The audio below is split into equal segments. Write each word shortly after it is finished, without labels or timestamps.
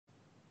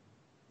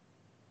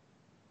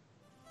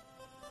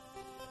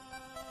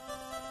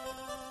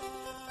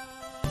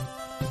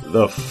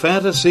The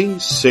Fantasy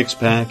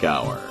Six-Pack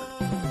Hour.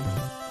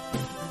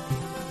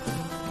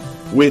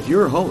 With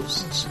your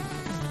hosts,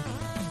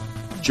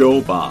 Joe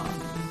Bob.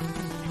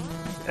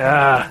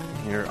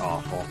 You're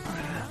awful.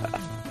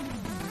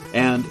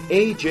 And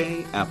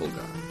AJ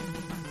Applegarth.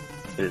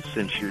 It's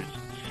Sin Shu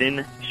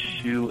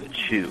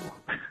Chu.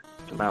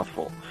 It's a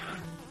mouthful.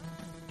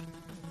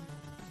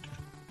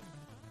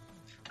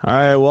 All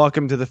right,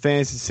 welcome to the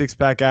Fantasy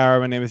Six-Pack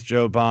Hour. My name is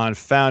Joe Bond,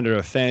 founder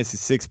of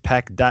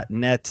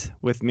FantasySixPack.net.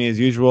 With me, as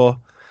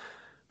usual,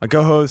 my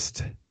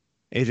co-host,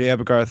 AJ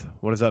Applegarth.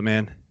 What is up,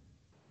 man?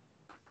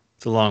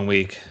 It's a long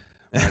week.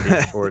 I'm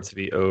ready for it to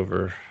be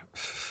over.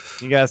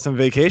 You got some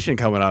vacation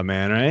coming up,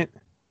 man, right?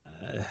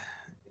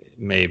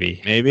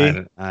 Maybe.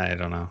 I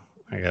don't know.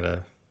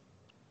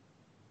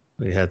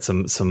 We had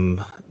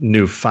some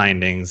new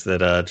findings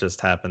that just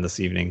happened this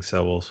evening,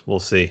 so we'll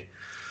see.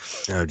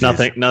 Oh,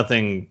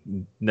 nothing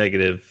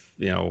negative,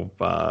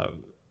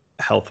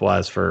 health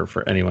wise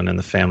for anyone in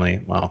the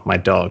family. Well, my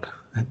dog,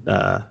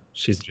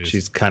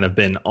 she's kind of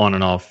been on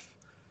and off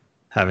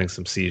having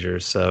some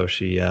seizures. So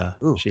she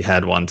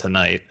had one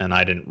tonight, and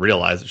I didn't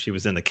realize that she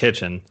was in the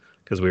kitchen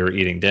because we were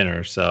eating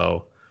dinner.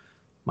 So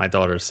my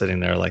daughter's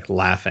sitting there like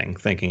laughing,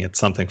 thinking it's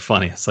something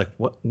funny. It's like,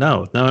 what?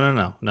 No,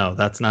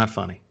 that's not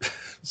funny.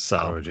 So,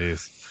 oh,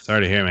 geez,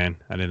 sorry to hear, man.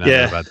 I did not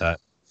know about that.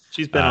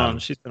 She's been on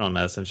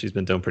medicine. She's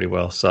been doing pretty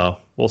well. So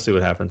we'll see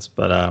what happens.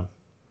 But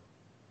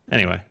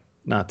anyway,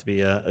 not to be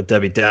a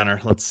Debbie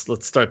Downer. Let's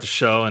start the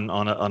show and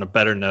on a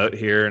better note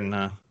here and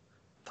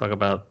talk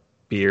about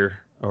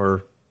beer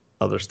or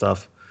other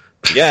stuff.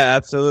 Yeah,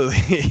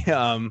 absolutely.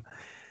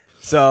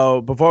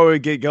 So before we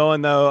get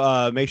going,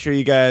 though, make sure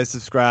you guys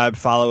subscribe,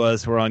 follow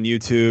us. We're on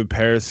YouTube,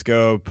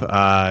 Periscope.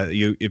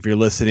 If you're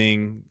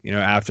listening,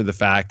 after the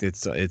fact,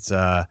 it's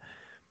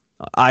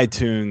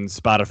iTunes,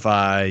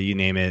 Spotify, you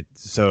name it.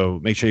 So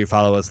make sure you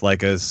follow us,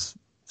 like us,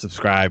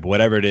 subscribe,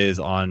 whatever it is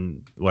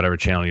on whatever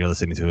channel you're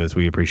listening to us.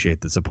 We appreciate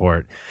the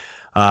support.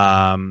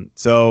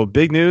 So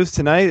big news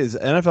tonight is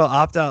NFL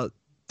opt-out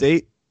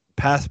date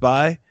passed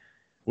by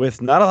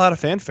with not a lot of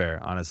fanfare,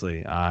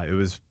 honestly. It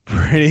was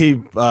pretty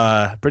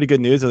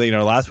good news.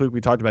 Last week we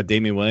talked about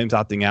Damian Williams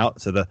opting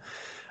out. So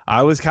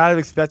I was kind of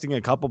expecting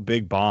a couple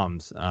big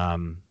bombs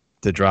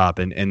to drop,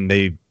 and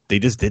they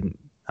just didn't.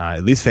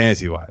 At least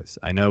fantasy-wise.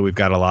 I know we've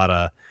got a lot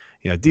of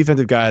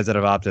defensive guys that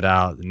have opted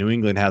out. New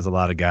England has a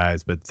lot of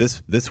guys. But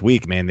this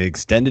week, man, they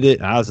extended it,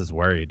 and I was just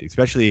worried.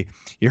 Especially,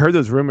 you heard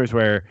those rumors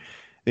where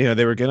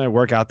they were going to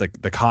work out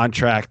the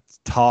contract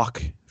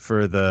talk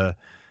for the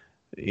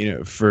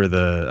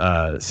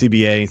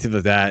CBA and stuff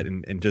like that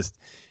and just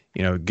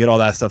get all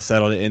that stuff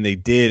settled. And they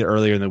did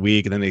earlier in the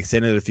week, and then they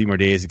extended it a few more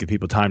days to give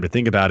people time to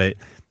think about it.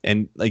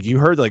 And you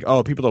heard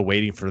people are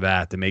waiting for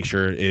that to make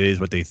sure it is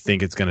what they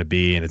think it's going to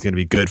be, and it's going to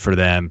be good for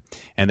them.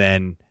 And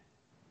then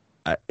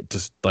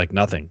just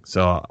nothing.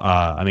 So,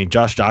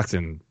 Josh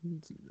Jackson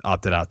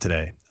opted out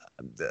today.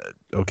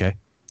 Okay.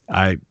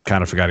 I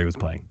kind of forgot he was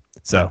playing.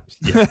 So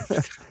yeah,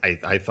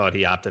 I thought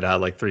he opted out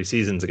like 3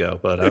 seasons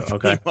ago, but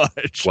okay.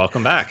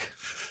 Welcome back.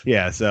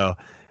 Yeah. So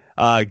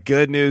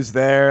good news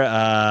there.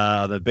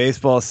 On the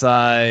baseball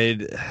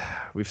side,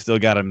 we've still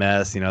got a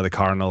mess. The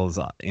Cardinals,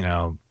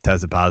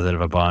 tested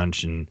positive a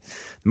bunch, and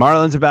the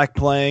Marlins are back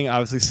playing.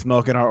 Obviously,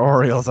 smoking our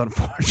Orioles.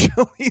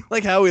 Unfortunately,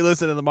 how we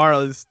listened to the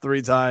Marlins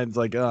 3 times.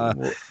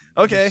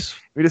 Okay,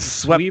 we just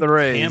swept the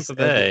Rays, Tampa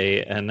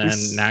Bay, and then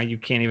now you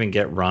can't even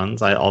get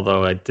runs.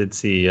 Although I did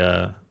see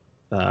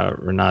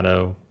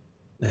Renato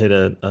hit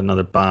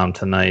another bomb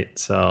tonight,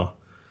 so.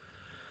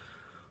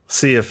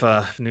 See if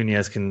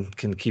Nunez can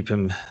keep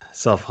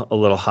himself a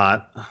little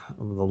hot.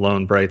 The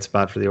lone bright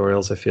spot for the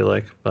Orioles, I feel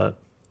like. But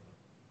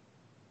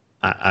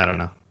I don't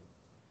know.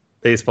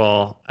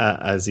 Baseball,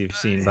 as you've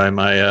seen by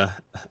my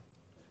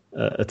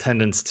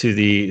attendance to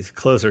the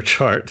closer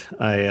chart,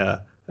 I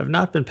have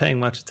not been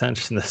paying much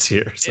attention this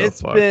year so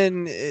far.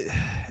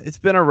 It's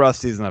been a rough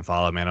season to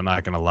follow, man. I'm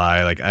not going to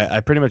lie. I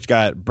pretty much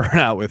got burnt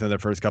out within the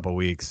first couple of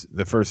weeks.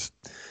 Barely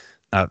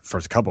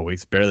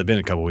been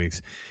a couple of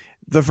weeks.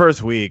 The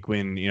first week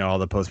when all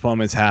the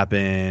postponements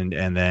happened,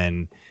 and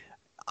then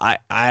I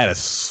had a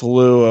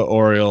slew of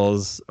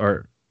Orioles,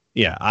 I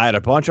had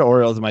a bunch of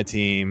Orioles in my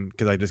team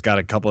because I just got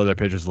a couple of their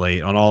pitchers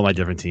late on all my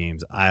different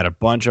teams. I had a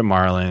bunch of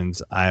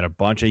Marlins, I had a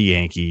bunch of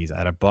Yankees, I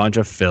had a bunch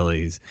of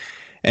Phillies,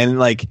 and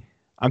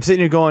I'm sitting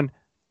here going,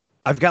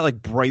 I've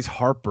got Bryce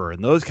Harper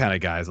and those kind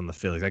of guys on the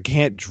Phillies. I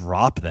can't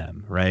drop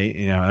them, right?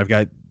 I've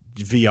got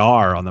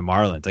VR on the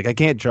Marlins. I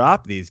can't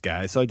drop these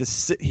guys, so I just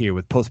sit here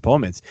with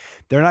postponements.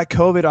 They're not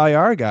COVID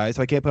IR guys,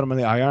 so I can't put them on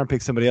the IR and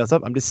pick somebody else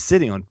up. I'm just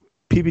sitting on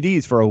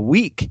PPDs for a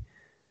week.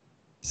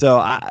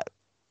 So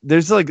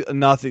there's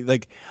nothing.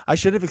 I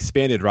should have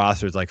expanded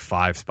rosters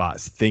 5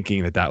 spots,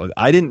 thinking that was.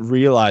 I didn't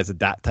realize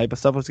that type of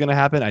stuff was going to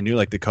happen. I knew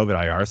the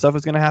COVID IR stuff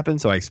was going to happen,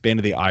 so I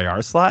expanded the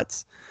IR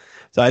slots.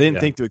 So I didn't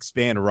think to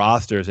expand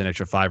rosters an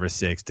extra 5 or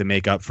 6 to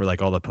make up for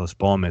all the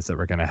postponements that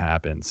were going to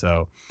happen.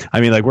 So,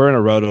 we're in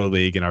a Roto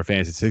league in our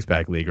fantasy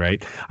 6-pack league,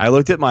 right? I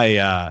looked at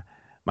my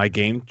my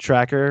game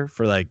tracker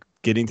for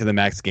getting to the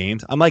max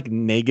games. I'm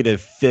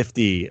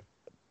 -50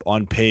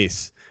 on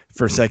pace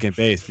for second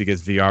base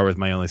because VR was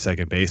my only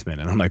second baseman.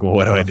 And I'm like, well,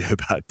 what do I do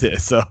about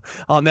this? So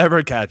I'll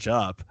never catch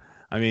up.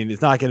 I mean,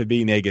 it's not going to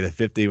be negative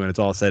 50 when it's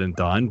all said and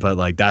done, but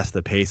like that's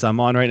the pace I'm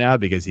on right now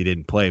because he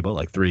didn't play but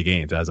like 3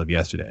 games as of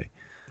yesterday.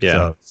 Yeah.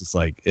 So it's just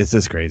like, it's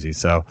just crazy.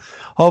 So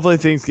hopefully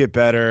things get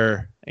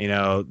better. You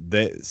know,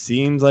 that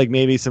seems like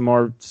maybe some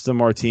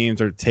more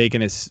teams are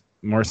taking it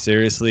more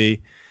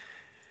seriously.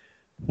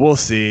 We'll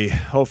see.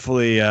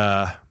 Hopefully,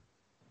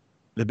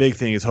 the big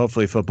thing is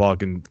hopefully football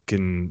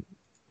can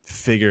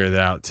figure it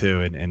out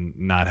too and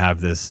not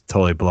have this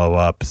totally blow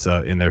up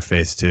in their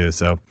face too.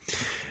 So,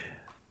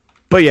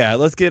 but yeah,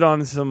 let's get on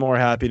to some more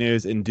happy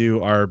news and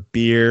do our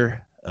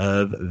beer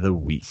of the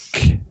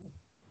week.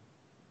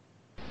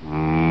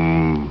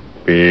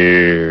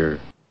 Beer.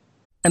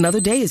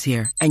 Another day is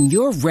here, and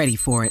you're ready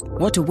for it.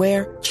 What to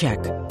wear? Check.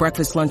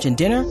 Breakfast, lunch, and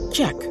dinner?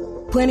 Check.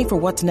 Planning for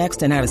what's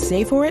next and how to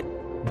save for it?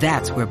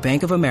 That's where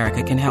Bank of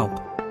America can help.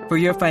 For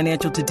your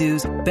financial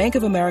to-dos, Bank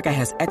of America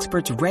has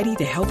experts ready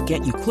to help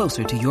get you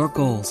closer to your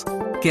goals.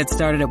 Get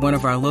started at one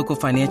of our local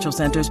financial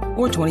centers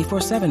or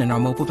 24/7 in our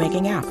mobile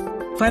banking app.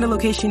 Find a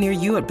location near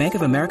you at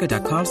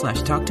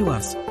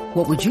bankofamerica.com/talktous.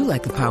 What would you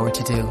like the power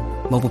to do?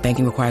 Mobile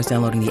banking requires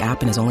downloading the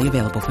app and is only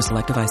available for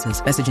select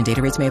devices. Message and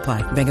data rates may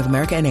apply. Bank of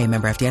America N.A.,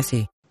 member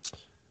FDIC.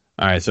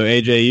 All right, so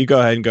AJ, you go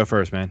ahead and go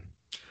first, man.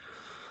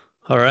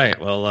 All right.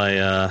 Well,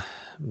 I'm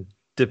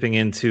dipping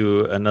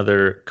into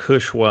another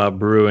Kushwa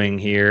Brewing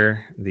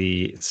here,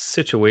 the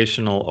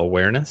Situational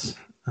Awareness.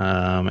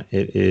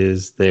 It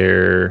is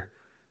their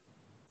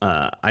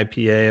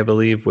IPA, I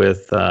believe,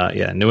 with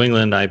New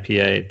England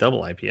IPA,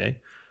 double IPA,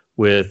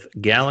 with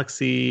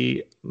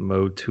Galaxy,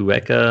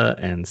 Motueka,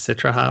 and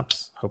Citra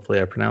hops. Hopefully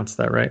I pronounced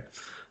that right.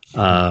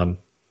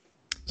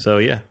 So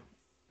yeah,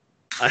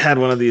 I had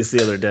one of these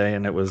the other day,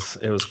 and it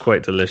was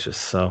quite delicious.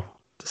 So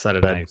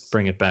decided I'd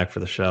bring it back for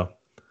the show.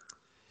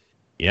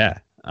 Yeah,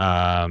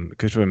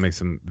 Kushwa makes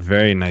some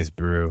very nice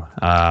brew.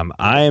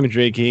 I am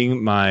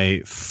drinking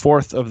my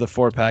 4th of the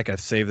 4-pack.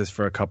 I've saved this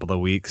for a couple of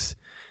weeks.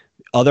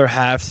 Other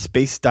half,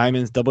 Space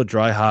Diamonds Double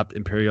Dry Hop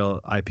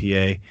Imperial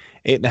IPA,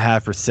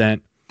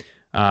 8.5%.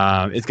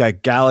 It's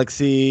got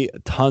Galaxy,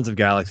 tons of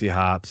Galaxy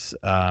hops.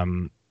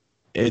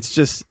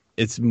 It's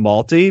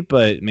malty,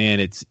 but man,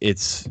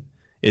 it's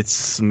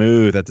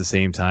smooth at the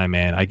same time,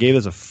 man. I gave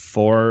this a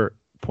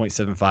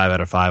 4.75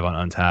 out of 5 on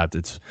Untapped.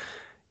 It's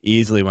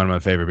easily one of my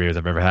favorite beers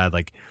I've ever had.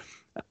 Like,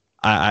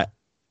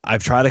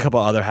 I've tried a couple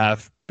other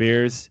half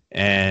beers,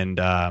 and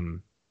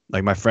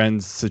like my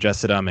friends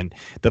suggested them, and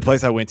the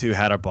place I went to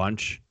had a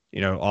bunch,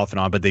 off and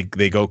on, but they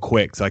go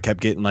quick. So I kept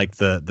getting like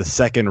the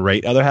second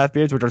rate other half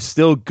beers, which are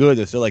still good.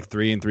 They're still like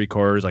 3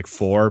 3/4, like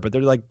 4, but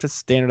they're like just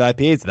standard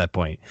IPAs at that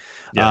point.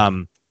 Yeah.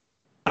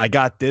 I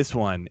got this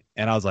one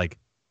and I was like,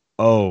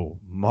 oh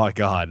my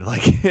God,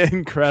 like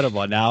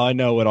incredible. Now I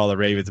know what all the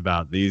rave is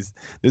about. This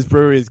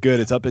brewery is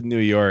good. It's up in New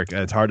York.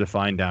 It's hard to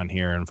find down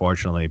here,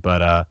 unfortunately,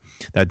 but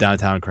that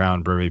Downtown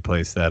Crown brewery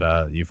place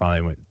that you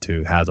finally went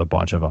to has a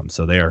bunch of them.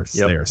 So they are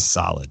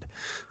solid.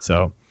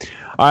 So,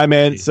 all right,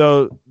 man.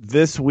 So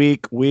this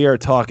week we are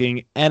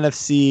talking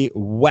NFC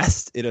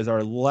West. It is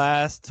our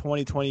last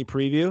 2020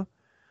 preview.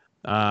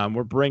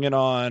 We're bringing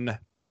on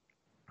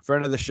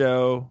friend of the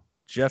show,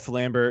 Jeff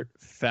Lambert,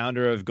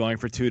 founder of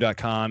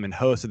GoingFor2.com and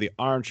host of the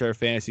Armchair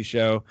Fantasy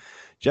Show.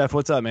 Jeff,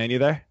 what's up, man? You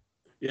there?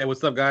 Yeah,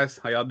 what's up, guys?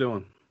 How y'all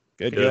doing?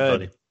 Good.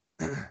 Buddy.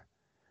 Glad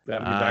to be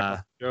back on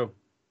the show.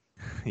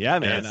 Yeah,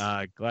 man.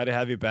 Yes. Glad to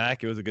have you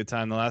back. It was a good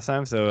time the last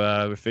time,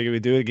 so we figured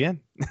we'd do it again.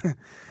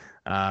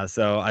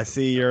 So I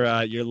see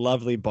your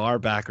lovely bar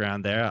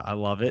background there. I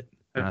love it.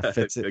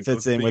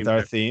 Fits in with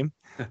our theme.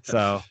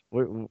 So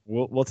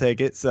we'll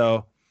take it.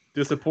 So.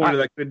 Disappointed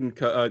I couldn't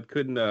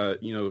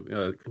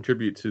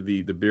contribute to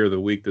the beer of the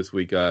week this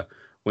week.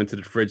 Went to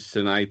the fridge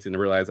tonight and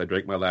realized I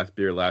drank my last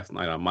beer last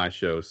night on my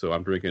show, so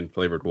I'm drinking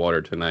flavored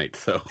water tonight.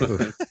 So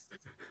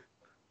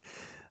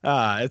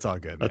it's all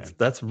good, man.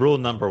 That's rule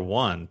number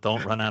 1.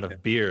 Don't run out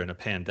of beer in a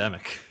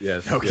pandemic.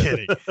 Yes. No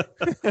kidding.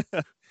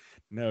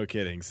 No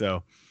kidding.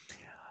 So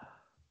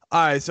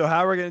all right, so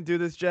how we're going to do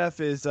this, Jeff,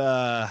 is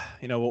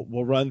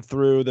we'll run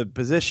through the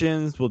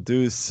positions. We'll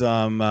do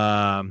some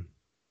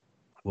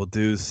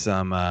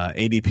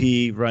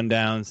ADP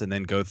rundowns and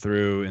then go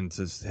through and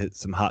just hit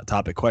some hot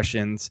topic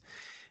questions.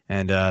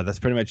 And that's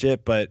pretty much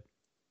it. But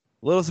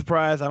a little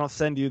surprise, I don't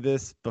send you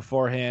this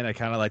beforehand. I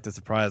kind of like to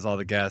surprise all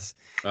the guests.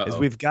 Is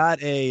we've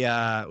got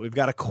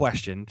a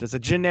question, just a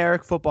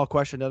generic football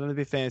question, doesn't have to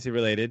be fantasy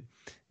related,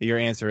 your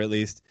answer at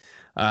least.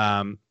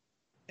 And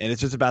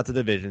it's just about the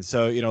division.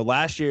 So,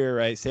 last year,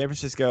 right, San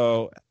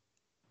Francisco,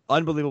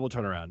 unbelievable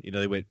turnaround.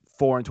 They went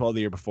 4-12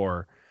 the year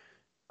before.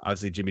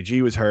 Obviously, Jimmy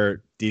G was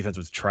hurt. Defense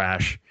was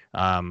trash.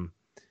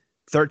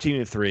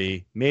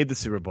 13-3, made the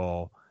Super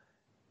Bowl.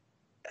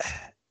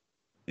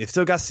 They've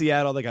still got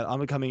Seattle. They got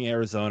up-and-coming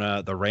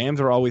Arizona. The Rams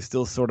are always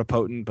still sort of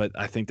potent, but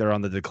I think they're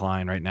on the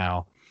decline right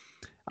now.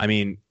 I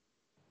mean,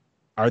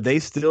 are they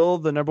still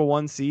the number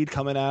 1 seed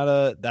coming out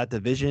of that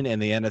division in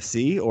the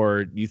NFC,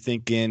 or you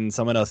thinking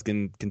someone else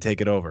can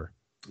take it over?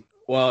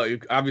 Well,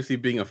 obviously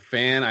being a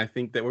fan, I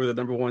think that we're the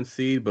number one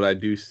seed, but I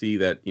do see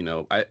that,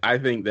 I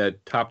think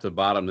that top to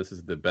bottom, this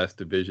is the best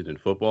division in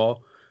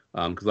football.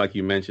 Because like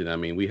you mentioned, I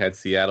mean, we had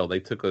Seattle. They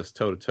took us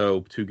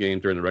toe-to-toe 2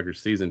 games during the regular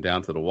season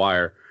down to the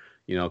wire.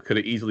 Could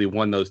have easily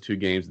won those 2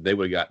 games. They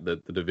would have got the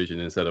division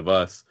instead of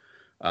us.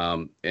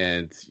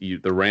 The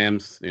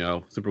Rams,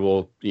 Super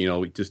Bowl,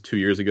 just 2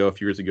 years ago, a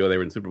few years ago, they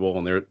were in Super Bowl,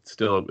 and they're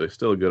still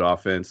a good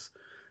offense.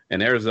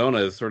 And Arizona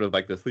is sort of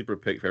like the sleeper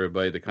pick for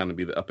everybody to kind of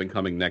be the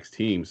up-and-coming next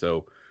team.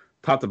 So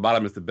top to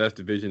bottom is the best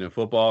division in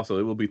football, so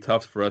it will be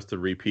tough for us to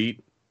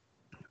repeat.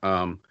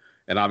 And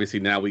obviously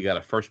now we got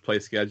a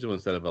first-place schedule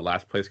instead of a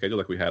last-place schedule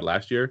like we had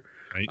last year.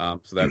 Right.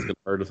 So that's going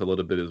to hurt us a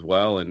little bit as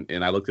well.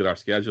 And I looked at our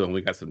schedule, and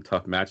we got some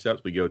tough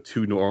matchups. We go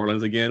to New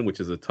Orleans again, which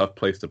is a tough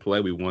place to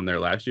play. We won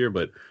there last year,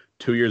 but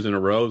 2 years in a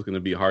row is going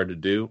to be hard to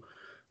do.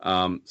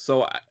 I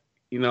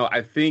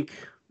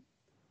think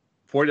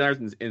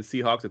 49ers and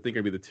Seahawks, I think,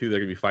 are going to be the two that are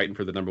going to be fighting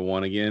for the number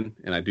one again.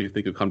 And I do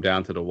think it'll come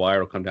down to the wire.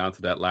 It'll come down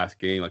to that last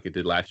game like it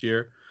did last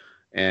year.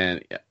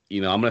 And,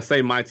 I'm going to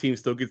say my team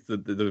still gets the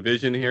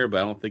division here, but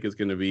I don't think it's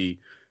going to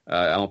be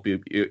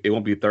it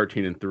won't be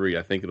 13-3.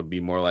 I think it'll be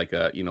more like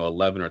a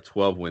 11 or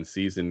 12 win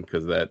season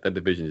because that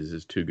division is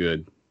just too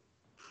good.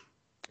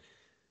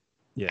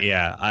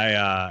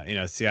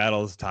 Yeah.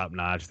 Seattle's top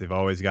notch. They've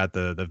always got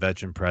the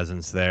veteran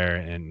presence there,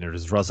 and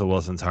there's Russell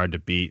Wilson's hard to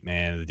beat,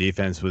 man. The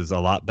defense was a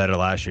lot better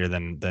last year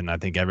than I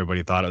think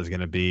everybody thought it was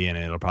going to be, and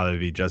it'll probably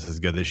be just as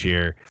good this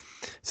year.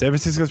 San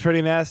Francisco's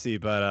pretty nasty,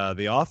 but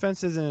the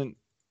offense isn't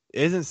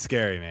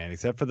scary, man.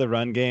 Except for the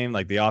run game,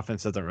 like the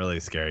offense doesn't really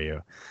scare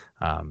you.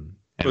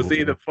 But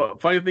see, the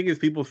funny thing is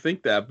people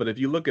think that, but if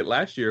you look at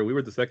last year, we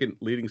were the second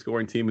leading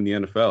scoring team in the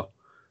NFL.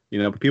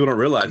 But people don't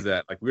realize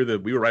that. Like we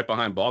were right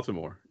behind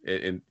Baltimore,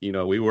 and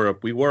we were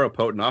a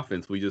potent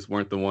offense. We just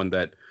weren't the one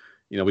that,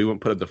 we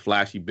wouldn't put up the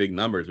flashy big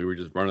numbers. We were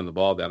just running the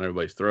ball down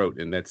everybody's throat,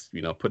 and that's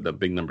putting up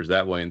big numbers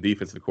that way. And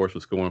defense, of course,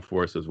 was scoring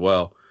for us as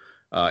well.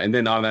 And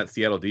then on that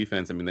Seattle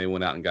defense, I mean, they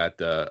went out and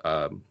got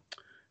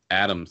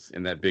Adams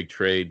in that big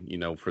trade,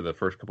 for the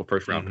first couple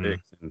first round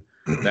picks, and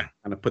that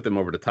kind of put them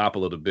over the top a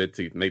little bit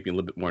to make me a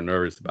little bit more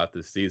nervous about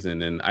this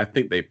season. And I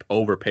think they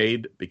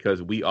overpaid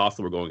because we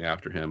also were going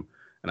after him.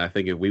 And I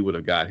think if we would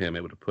have got him,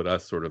 it would have put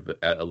us sort of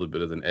at a little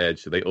bit of an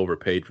edge. So they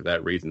overpaid for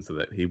that reason so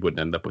that he wouldn't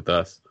end up with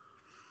us.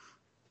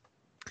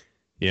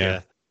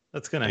 Yeah,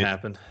 that's going to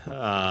happen.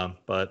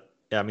 But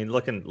yeah, I mean,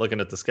 looking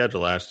at the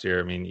schedule last year,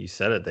 I mean, you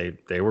said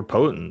it, they were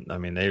potent. I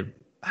mean, they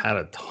had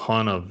a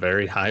ton of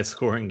very high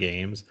scoring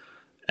games,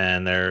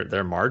 and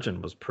their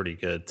margin was pretty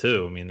good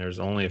too. I mean, there's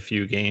only a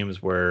few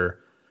games where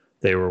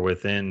they were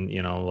within,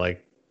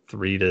 like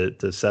 3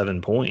 to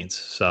 7 points.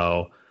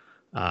 So,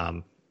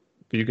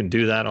 you can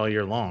do that all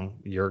year long.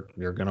 You're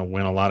going to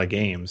win a lot of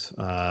games,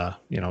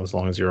 as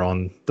long as you're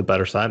on the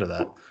better side of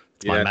that.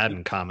 It's my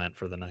Madden comment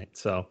for the night.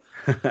 So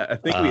I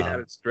think we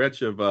had a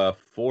stretch of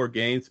 4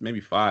 games, maybe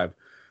 5.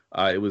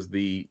 It was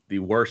the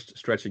worst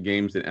stretch of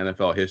games in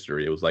NFL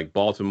history. It was like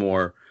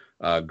Baltimore,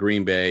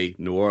 Green Bay,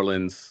 New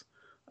Orleans,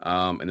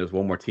 and there's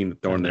one more team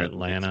thrown in there.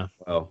 Atlanta.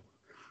 Well,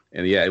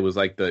 and yeah, it was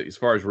like as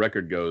far as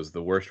record goes,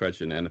 the worst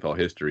stretch in NFL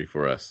history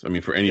for us. I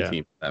mean, for any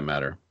team for that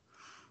matter.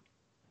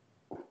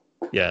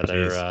 Yeah,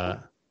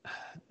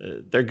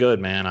 they're good,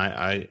 man.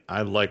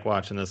 I like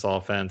watching this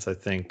offense. I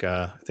think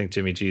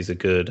Jimmy G's a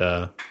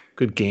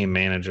good game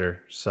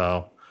manager.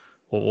 So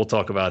we'll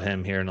talk about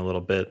him here in a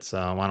little bit.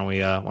 So why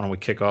don't we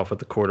kick off with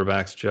the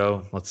quarterbacks,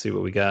 Joe? Let's see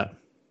what we got.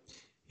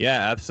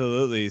 Yeah,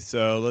 absolutely.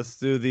 So let's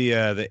do the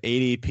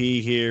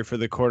ADP here for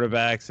the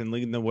quarterbacks, and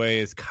leading the way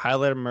is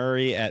Kyler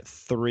Murray at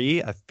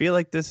 3. I feel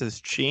like this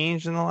has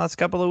changed in the last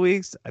couple of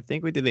weeks. I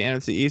think we did the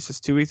NFC East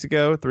just 2 weeks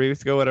ago, 3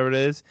 weeks ago, whatever it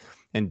is.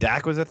 And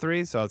Dak was at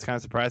 3, so I was kind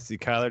of surprised to see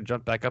Kyler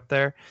jump back up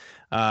there.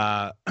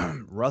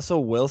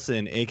 Russell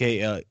Wilson,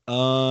 a.k.a.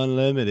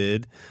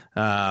 Unlimited,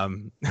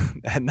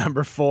 at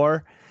number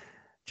 4.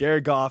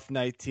 Jared Goff,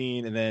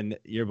 19, and then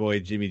your boy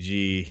Jimmy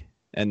G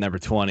at number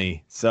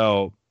 20.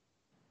 So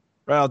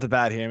right off the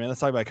bat here, man, let's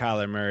talk about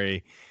Kyler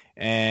Murray.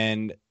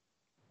 And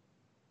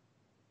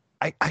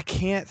I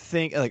can't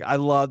think, like, I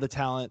love the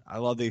talent. I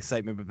love the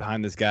excitement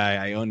behind this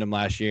guy. I owned him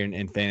last year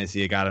in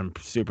fantasy. I got him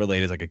super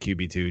late as like a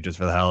QB2 just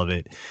for the hell of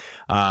it.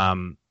 I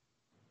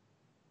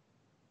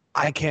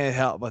can't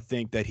help but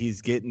think that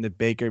he's getting the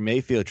Baker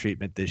Mayfield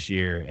treatment this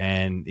year.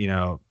 And,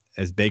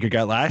 as Baker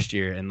got last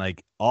year, and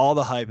like all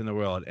the hype in the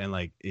world, and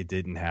like it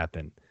didn't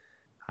happen.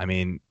 I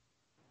mean,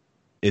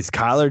 is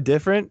Kyler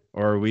different,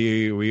 or are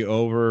we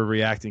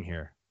overreacting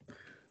here?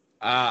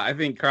 I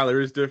think Kyler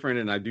is different,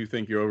 and I do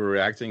think you're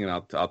overreacting, and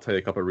I'll tell you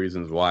a couple of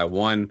reasons why.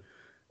 One,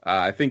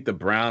 I think the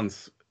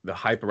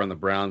hype around the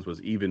Browns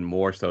was even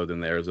more so than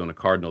the Arizona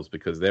Cardinals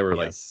because they were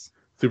like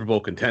Super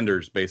Bowl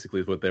contenders, basically,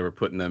 is what they were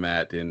putting them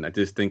at, and I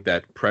just think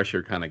that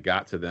pressure kind of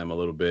got to them a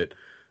little bit.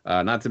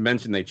 Not to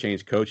mention they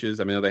changed coaches.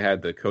 I mean, they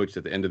had the coach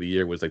at the end of the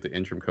year was like the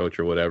interim coach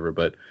or whatever,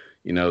 but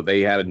they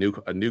had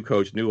a new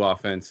coach, new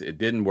offense. It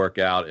didn't work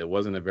out. It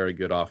wasn't a very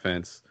good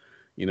offense.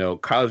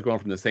 Kyler's going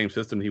from the same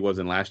system he was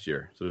in last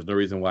year. So there's no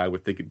reason why I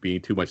would think it'd be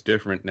too much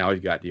different. Now he's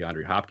got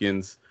DeAndre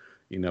Hopkins.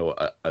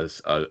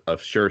 a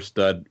sure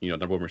stud,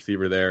 number one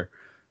receiver there.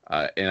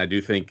 And I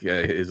do think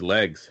his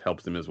legs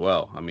helps him as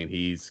well. I mean,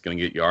 he's going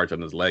to get yards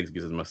on his legs,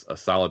 gives him a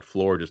solid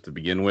floor just to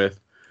begin with.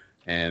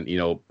 And,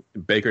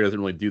 Baker doesn't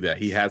really do that.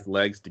 He has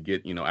legs to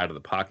get, out of the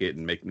pocket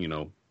and make,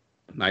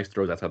 nice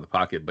throws outside the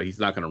pocket, but he's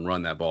not going to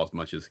run that ball as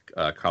much as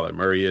Kyler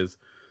Murray is.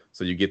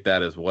 So you get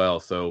that as well.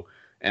 So,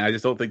 and I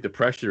just don't think the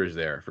pressure is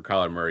there for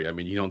Kyler Murray. I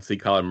mean, you don't see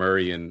Kyler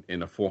Murray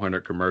in a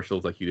 400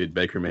 commercials like you did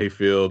Baker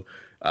Mayfield.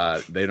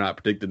 They're not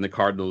predicting the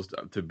Cardinals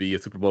to be a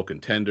Super Bowl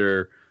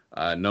contender.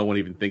 No one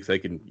even thinks they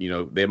can,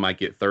 they might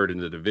get third in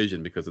the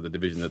division because of the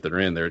division that they're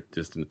in. They're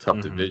just in a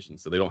tough division.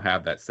 So they don't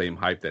have that same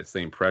hype, that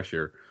same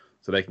pressure.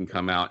 So they can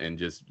come out and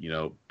just,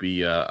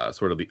 be a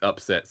sort of the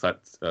upset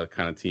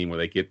kind of team where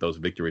they get those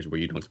victories where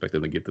you don't expect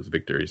them to get those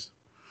victories.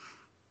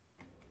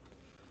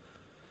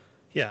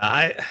 Yeah,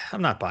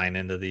 I'm not buying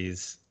into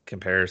these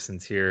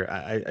comparisons here.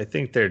 I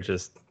think they're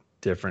just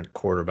different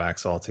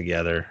quarterbacks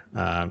altogether.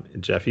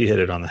 Jeff, you hit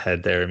it on the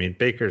head there. I mean,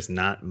 Baker's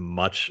not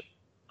much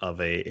of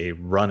a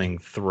running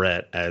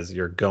threat as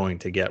you're going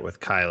to get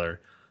with Kyler.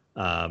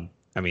 I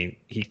mean,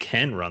 he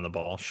can run the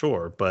ball,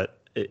 sure, but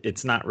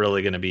it's not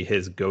really going to be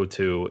his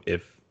go-to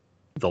if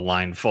the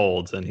line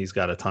folds and he's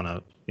got a ton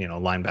of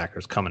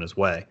linebackers coming his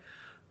way.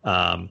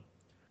 I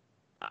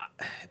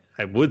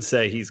would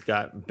say he's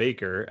got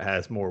Baker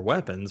has more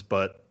weapons,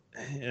 but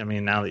I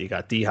mean, now that you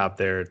got D-Hop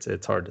there,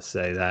 it's hard to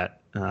say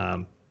that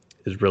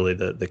is really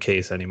the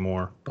case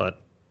anymore.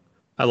 But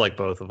I like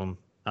both of them.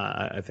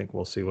 I think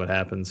we'll see what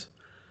happens,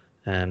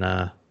 and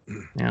I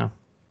don't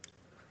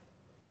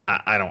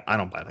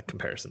buy the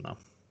comparison though.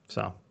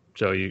 So,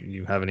 Joe,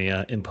 you have any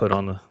input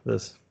on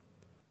this?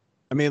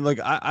 I mean, look,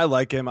 I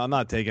like him. I'm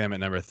not taking him at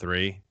number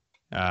 3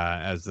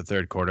 as the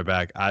third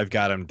quarterback. I've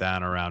got him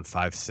down around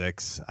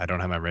 5-6. I don't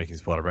have my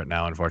rankings pulled up right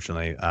now,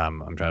 unfortunately. I'm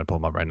trying to pull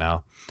them up right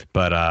now,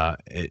 but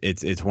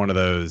it's one of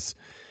those.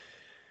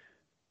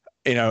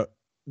 The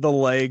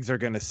legs are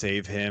going to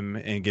save him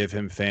and give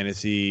him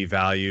fantasy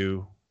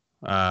value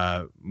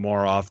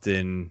more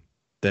often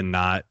than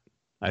not,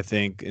 I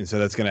think, and so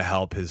that's going to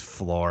help his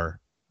floor.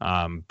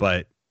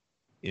 But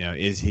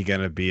is he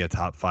going to be a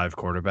top 5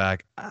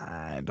 quarterback?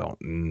 I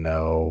don't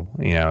know.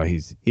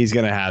 He's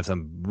going to have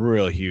some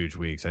real huge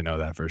weeks. I know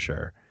that for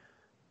sure.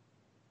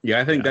 Yeah,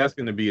 I think that's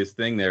going to be his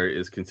thing there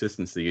is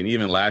consistency. And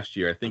even last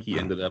year, I think he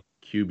ended up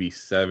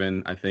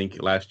QB7, I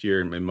think, last year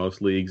in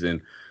most leagues.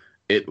 And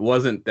it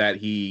wasn't that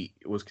he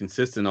was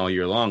consistent all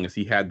year long as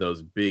he had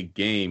those big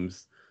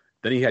games.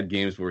 Then he had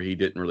games where he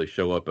didn't really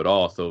show up at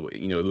all. So,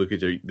 look at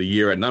the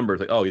year at numbers,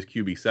 like, oh, he's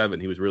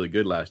QB7. He was really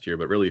good last year.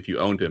 But really, if you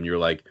owned him, you're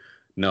like,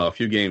 no, a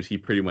few games he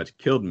pretty much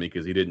killed me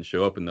because he didn't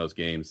show up in those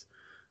games.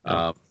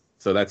 So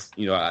that's,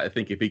 I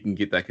think if he can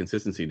get that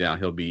consistency down,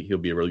 he'll be a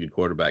really good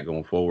quarterback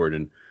going forward.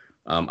 And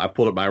I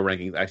pulled up my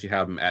rankings. I actually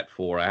have him at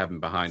 4. I have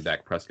him behind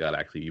Dak Prescott.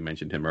 Actually, you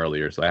mentioned him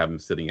earlier, so I have him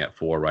sitting at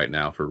 4 right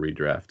now for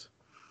redraft.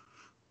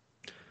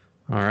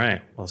 All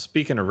right. Well,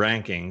 speaking of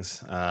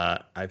rankings,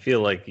 I feel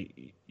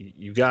like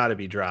you got to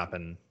be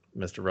dropping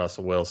Mr.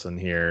 Russell Wilson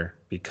here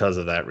because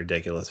of that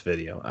ridiculous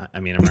video. I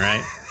mean, am I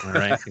right? Am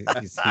I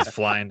right? He's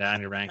flying down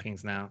your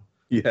rankings now.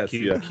 Yes.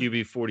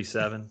 QB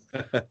 47.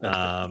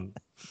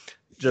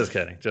 Just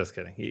kidding.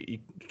 You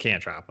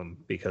can't drop him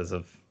because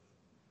of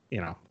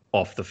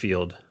off the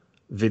field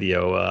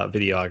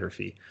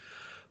videography.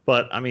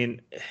 But I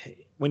mean,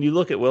 when you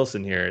look at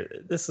Wilson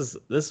here, this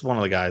is one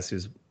of the guys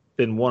who's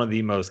been one of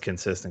the most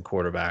consistent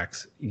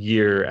quarterbacks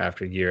year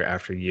after year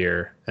after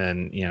year.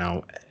 And,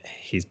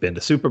 he's been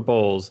to Super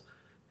Bowls.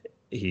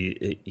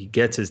 He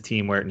gets his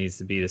team where it needs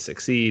to be to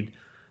succeed.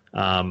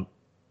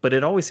 But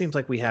it always seems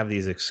like we have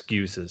these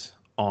excuses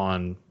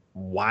on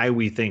why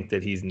we think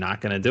that he's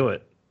not going to do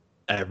it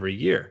every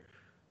year.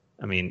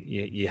 I mean,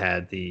 you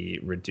had the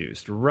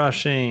reduced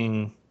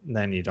rushing,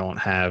 then you don't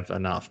have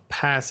enough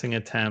passing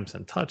attempts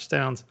and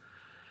touchdowns.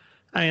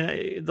 I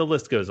mean, the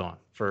list goes on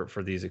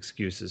for these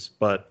excuses,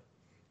 but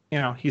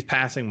he's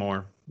passing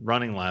more,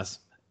 running less,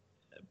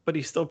 but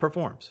he still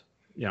performs,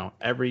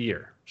 every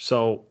year.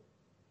 So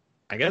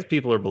I guess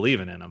people are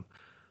believing in him,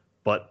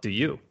 but do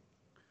you?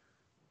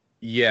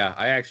 Yeah,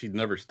 I actually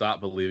never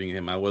stopped believing in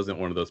him. I wasn't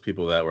one of those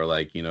people that were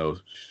like,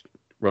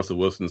 Russell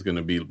Wilson's going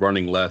to be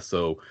running less,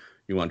 so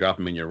you want to drop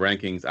him in your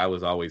rankings. I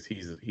was always,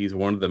 he's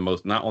one of the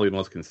most, not only the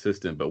most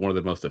consistent, but one of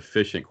the most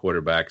efficient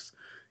quarterbacks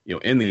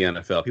in the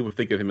NFL. People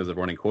think of him as a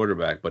running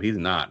quarterback, but he's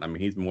not. I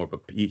mean, he's more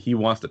of he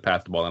wants to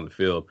pass the ball down the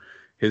field.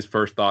 His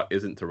first thought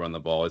isn't to run the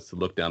ball. It's to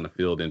look down the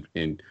field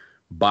and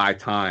buy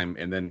time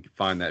and then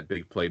find that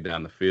big play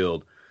down the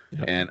field.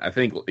 Yep. And I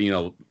think,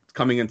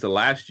 coming into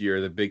last year,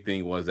 the big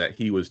thing was that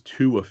he was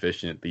too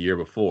efficient the year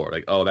before.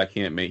 Like, oh,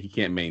 he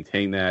can't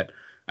maintain that.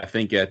 I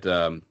think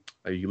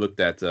you looked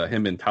at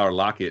him and Tyler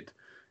Lockett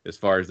as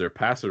far as their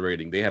passer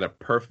rating. They had a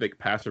perfect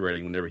passer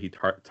rating whenever he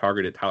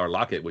targeted Tyler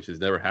Lockett, which has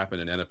never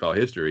happened in NFL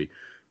history.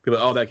 People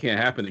are like, oh, that can't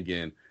happen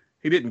again.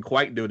 He didn't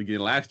quite do it again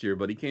last year,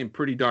 but he came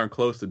pretty darn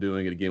close to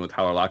doing it again with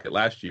Tyler Lockett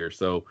last year.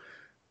 So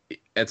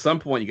at some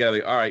point you got to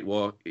be, all right,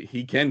 well,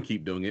 he can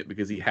keep doing it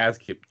because he has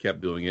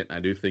kept doing it. And I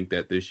do think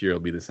that this year will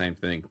be the same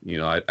thing.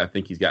 I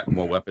think he's got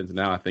more weapons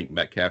now. I think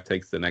Metcalf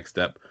takes the next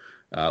step.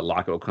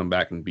 Lockett will come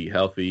back and be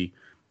healthy.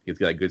 He's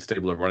got a good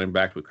stable of running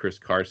back with Chris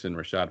Carson,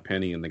 Rashad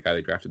Penny, and the guy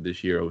they drafted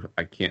this year.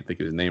 I can't think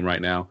of his name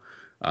right now.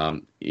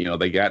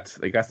 They got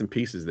some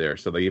pieces there.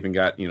 So they even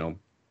got,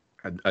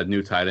 a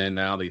new tight end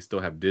now. They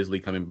still have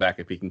Disley coming back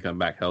if he can come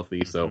back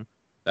healthy. So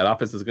that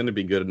offense is going to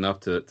be good enough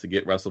to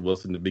get Russell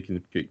Wilson to be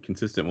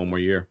consistent one more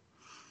year.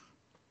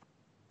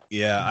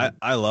 Yeah,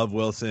 I love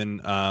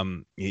Wilson.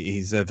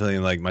 He's definitely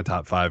in like my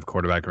top 5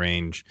 quarterback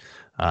range,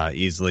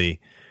 easily.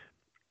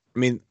 I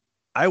mean,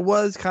 I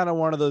was kind of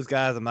one of those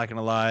guys, I'm not going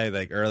to lie,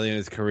 like early in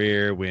his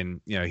career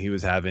when, he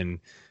was having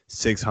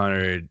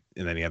 600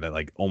 and then he had that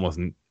like almost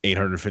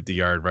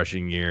 850-yard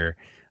rushing year.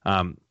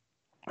 But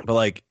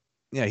like,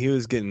 he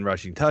was getting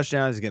rushing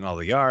touchdowns, getting all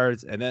the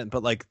yards,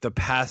 but like the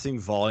passing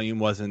volume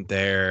wasn't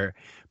there.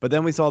 But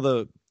then we saw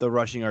the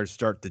rushing yards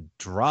start to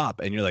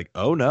drop, and you're like,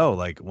 oh no,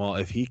 like, well,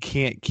 if he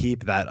can't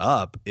keep that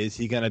up, is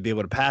he going to be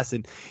able to pass?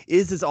 And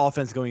is this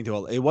offense going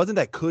to? It wasn't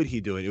that could he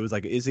do it? It was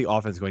like, is the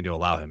offense going to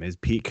allow him? Is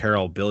Pete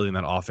Carroll building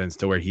that offense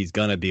to where he's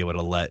going to be able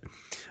to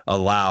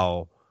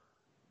allow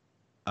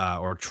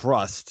or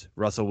trust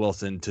Russell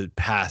Wilson to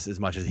pass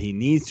as much as he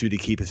needs to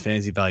keep his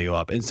fantasy value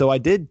up? And so I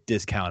did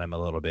discount him a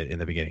little bit in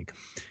the beginning.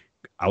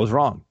 I was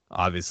wrong,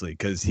 obviously,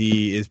 because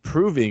he is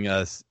proving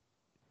us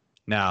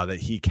now that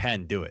he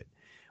can do it.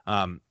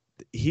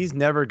 He's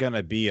never going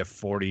to be a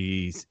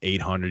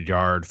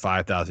 4,800-yard,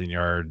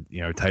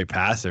 5,000-yard, type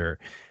passer.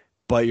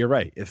 But you're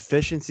right.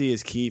 Efficiency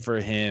is key for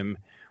him.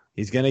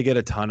 He's going to get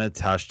a ton of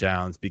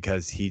touchdowns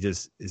because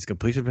his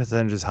completion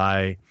percentage is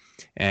high,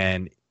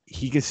 and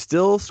he can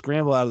still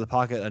scramble out of the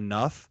pocket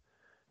enough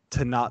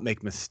to not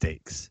make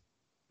mistakes.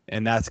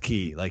 And that's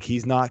key. Like,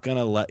 he's not going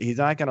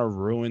to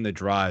ruin the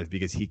drive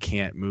because he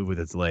can't move with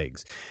his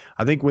legs.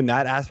 I think when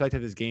that aspect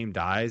of his game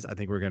dies, I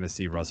think we're going to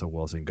see Russell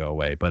Wilson go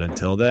away. But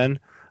until then,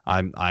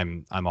 I'm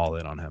all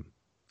in on him.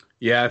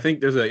 Yeah, I think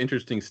there's an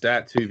interesting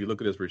stat too. If you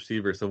look at his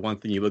receivers, so one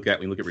thing you look at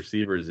when you look at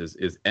receivers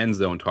is end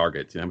zone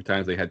targets. How many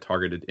times they had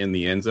targeted in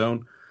the end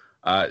zone?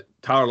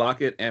 Tyler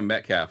Lockett and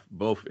Metcalf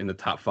both in the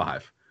top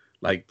 5.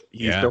 Like,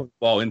 he's throwing the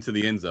ball into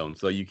the end zone,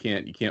 so you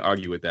can't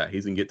argue with that.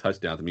 He's gonna get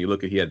touchdowns. I mean, you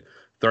look at, he had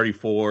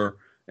 34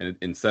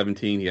 in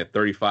 17, he had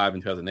 35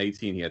 in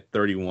 2018, he had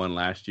 31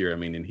 last year. I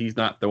mean, and he's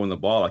not throwing the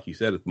ball, like you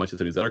said, as much as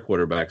these other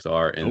quarterbacks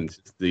are, and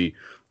the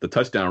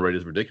touchdown rate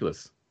is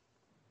ridiculous.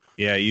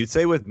 Yeah, you'd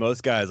say with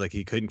most guys, like,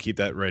 he couldn't keep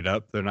that rate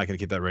up. They're not going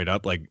to keep that rate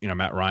up. Like,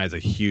 Matt Ryan's a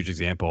huge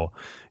example.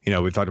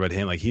 We've talked about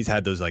him. Like, he's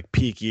had those like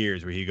peak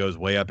years where he goes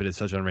way up in his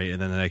touchdown rate,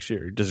 and then the next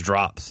year it just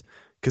drops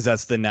because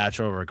that's the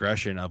natural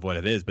regression of what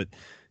it is. But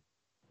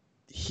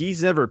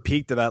he's never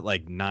peaked at that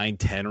like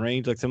 9-10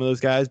 range like some of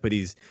those guys, but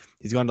he's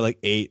gone to like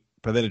 8,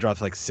 but then it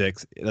drops like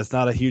 6. That's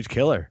not a huge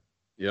killer.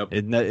 Yep.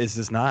 It's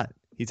just not.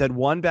 He's had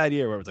one bad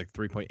year where it was like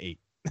 3.8.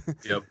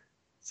 Yep.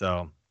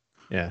 So,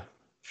 yeah.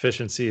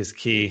 Efficiency is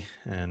key,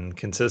 and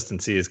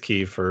consistency is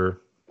key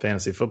for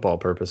fantasy football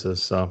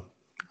purposes. So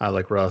I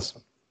like Russ.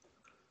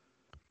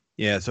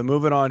 Yeah, so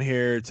moving on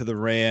here to the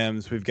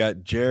Rams, we've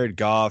got Jared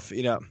Goff.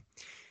 A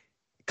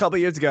couple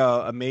of years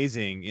ago,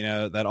 amazing.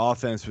 That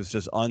offense was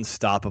just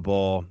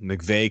unstoppable.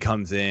 McVay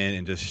comes in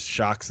and just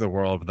shocks the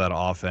world with that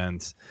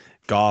offense.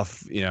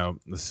 Goff,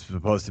 was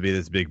supposed to be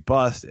this big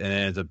bust, and it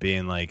ends up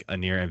being like a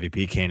near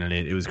MVP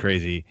candidate. It was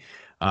crazy.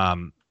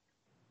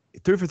 He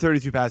threw for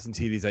 32 passing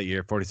TDs that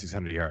year,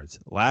 4,600 yards.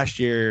 Last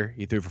year,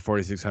 he threw for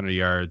 4,600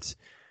 yards,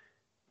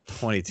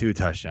 22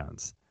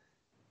 touchdowns.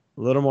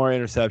 A little more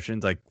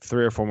interceptions, like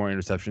 3 or 4 more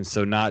interceptions,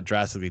 so not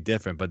drastically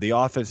different. But the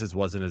offense just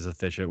wasn't as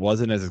efficient,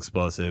 wasn't as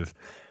explosive.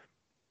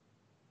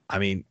 I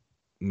mean,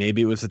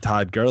 maybe it was the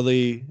Todd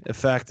Gurley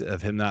effect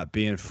of him not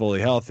being fully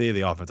healthy.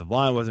 The offensive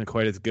line wasn't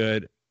quite as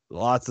good.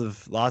 Lots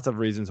of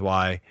reasons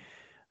why.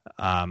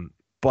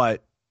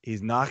 But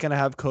he's not going to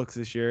have Cooks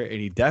this year, and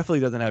he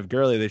definitely doesn't have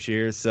Gurley this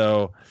year.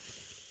 So,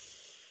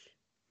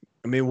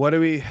 I mean, what are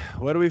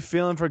we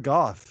feeling for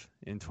Goff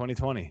in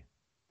 2020?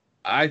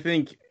 I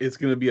think it's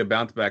going to be a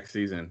bounce back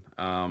season,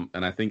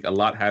 and I think a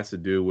lot has to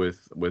do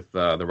with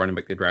the running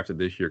back they drafted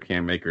this year,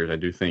 Cam Akers. I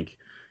do think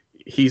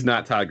he's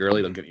not Todd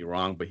Gurley. Don't get me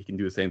wrong, but he can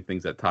do the same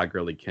things that Todd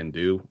Gurley can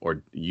do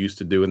or used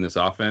to do in this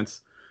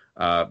offense.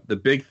 The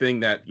big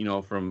thing that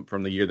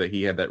from the year that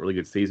he had that really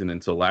good season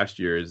until last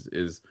year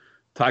is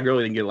Todd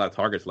Gurley didn't get a lot of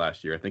targets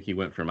last year. I think he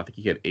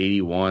had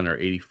 81 or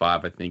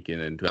 85, I think,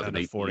 in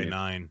 2018.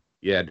 49.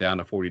 Yeah, down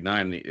to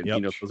 49.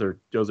 Yep.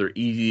 Those are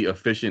easy,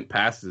 efficient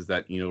passes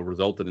that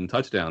resulted in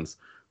touchdowns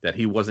that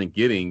he wasn't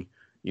getting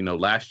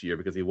last year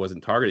because he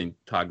wasn't targeting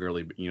Todd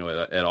Gurley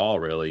at all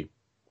really.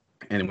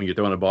 And when you're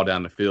throwing the ball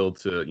down the field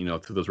to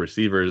those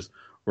receivers,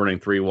 running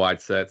 3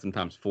 wide sets,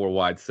 sometimes 4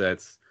 wide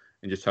sets,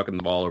 and just chucking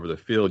the ball over the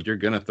field, you're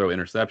gonna throw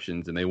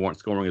interceptions, and they weren't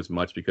scoring as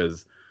much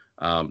because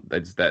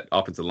that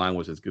offensive line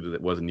was as good as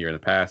it was in the year in the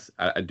past.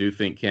 I do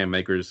think Cam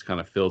Akers kind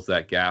of fills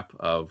that gap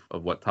of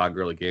what Todd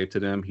Gurley gave to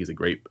them. He's a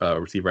great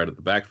receiver out of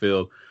the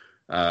backfield.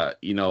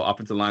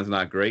 Offensive line's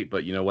not great,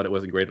 but you know what? It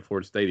wasn't great at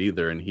Florida State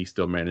either, and he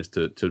still managed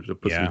to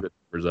put some good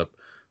numbers up.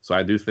 So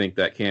I do think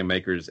that Cam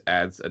Akers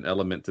adds an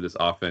element to this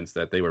offense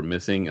that they were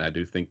missing, and I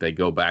do think they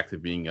go back to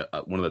being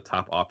one of the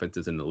top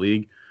offenses in the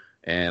league.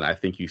 And I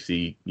think you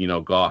see,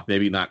 Goff,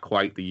 maybe not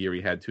quite the year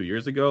he had 2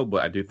 years ago,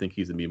 but I do think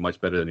he's going to be much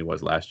better than he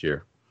was last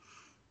year.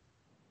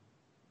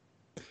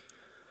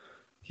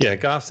 Yeah,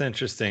 Goff's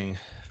interesting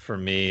for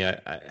me.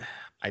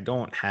 I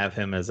don't have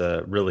him as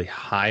a really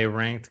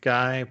high-ranked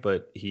guy,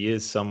 but he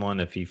is someone,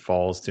 if he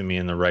falls to me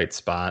in the right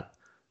spot,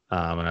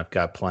 and I've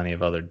got plenty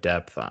of other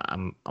depth,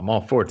 I'm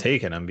all for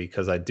taking him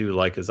because I do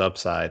like his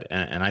upside.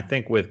 And I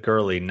think with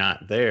Gurley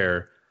not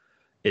there,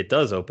 it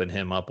does open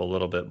him up a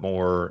little bit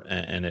more,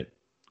 and it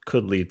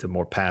could lead to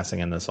more passing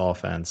in this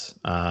offense.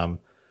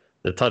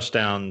 The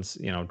touchdowns,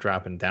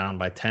 dropping down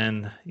by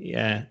 10,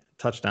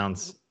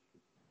 touchdowns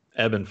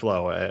ebb and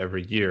flow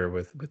every year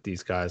with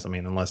these guys. I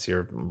mean, unless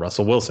you're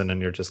Russell Wilson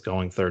and you're just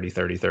going 30,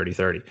 30, 30,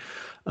 30.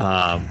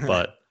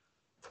 But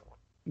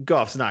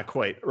Goff's not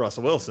quite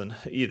Russell Wilson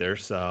either.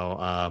 So,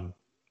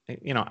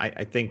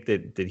 I think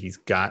that he's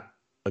got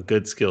a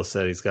good skill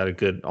set. He's got a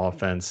good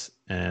offense.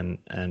 And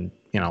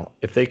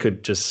if they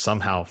could just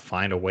somehow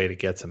find a way to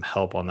get some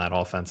help on that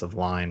offensive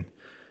line,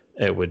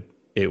 it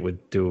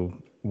would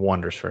do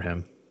wonders for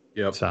him.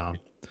 Yep. So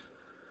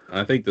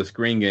I think the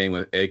screen game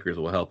with Akers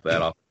will help that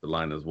offensive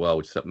line as well,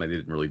 which is something they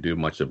didn't really do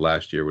much of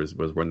last year was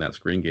run that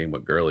screen game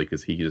with Gurley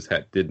because he just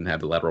didn't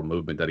have the lateral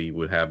movement that he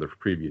would have the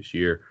previous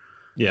year.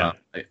 Yeah,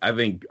 I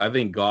think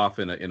Goff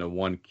in a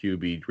one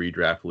QB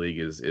redraft league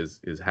is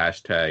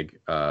hashtag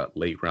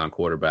late round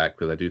quarterback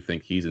because I do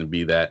think he's going to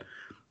be that.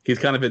 He's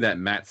kind of in that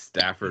Matt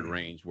Stafford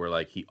range where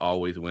like he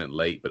always went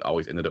late but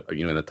always ended up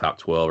in the top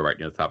 12 or right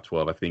near the top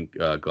 12. I think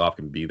Goff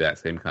can be that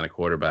same kind of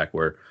quarterback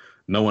where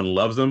no one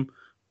loves him,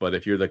 but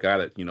if you're the guy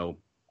that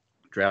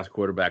drafts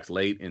quarterbacks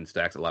late and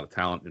stacks a lot of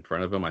talent in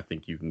front of him, I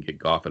think you can get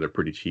Goff at a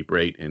pretty cheap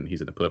rate and he's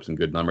going to put up some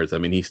good numbers. I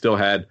mean, he still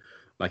had.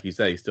 Like you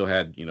said, he still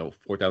had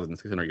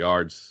 4,600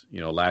 yards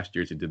last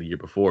year as he did the year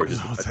before.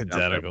 It's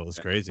identical. It's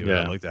crazy when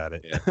I looked at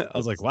it. Yeah. I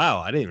was like, wow,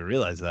 I didn't even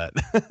realize that.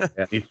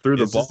 Yeah, he threw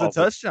the ball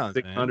touchdowns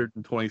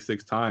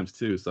 626 times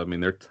too. So I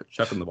mean, they're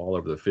chucking the ball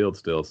over the field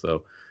still.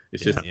 So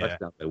it's just a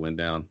touchdown that went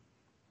down.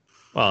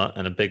 Well,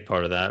 and a big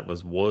part of that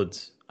was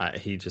Woods.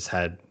 He just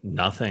had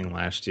nothing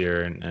last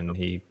year, and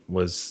he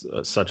was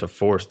such a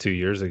force 2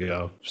 years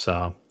ago.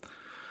 So.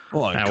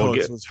 Well,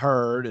 Cooks was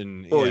hurt,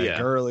 and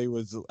Gurley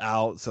was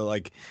out. So,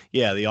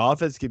 the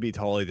offense could be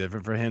totally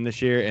different for him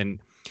this year. And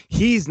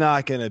he's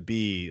not going to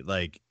be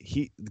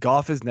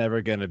Goff is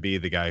never going to be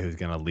the guy who's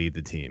going to lead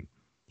the team.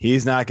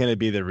 He's not going to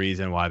be the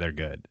reason why they're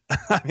good.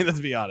 I mean,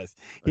 let's be honest.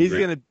 He's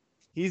going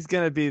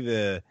to be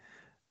the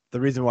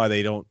reason why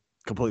they don't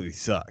completely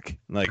suck.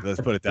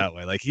 Let's put it that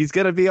way. He's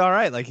going to be all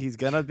right. He's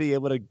going to be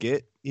able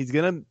to he's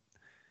going to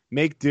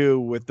make do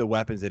with the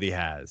weapons that he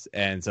has.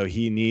 And so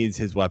he needs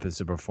his weapons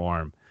to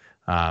perform.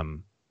 I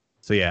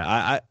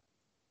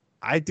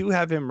do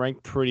have him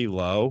ranked pretty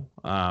low.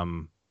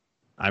 I'm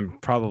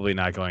probably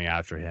not going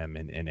after him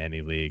in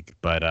any league,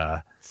 but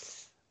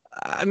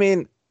I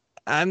mean,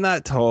 I'm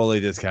not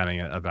totally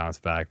discounting a bounce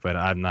back, but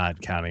I'm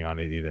not counting on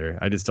it either.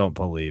 I just don't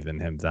believe in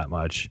him that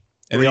much.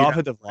 And the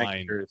offensive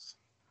line,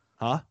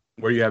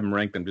 where you have him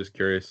ranked? I'm just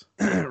curious.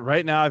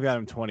 Right now, I've got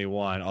him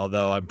 21.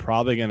 Although I'm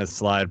probably going to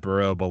slide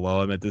Burrow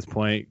below him at this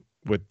point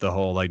with the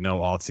whole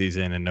no off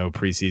season and no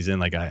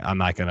preseason.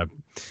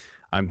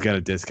 I'm going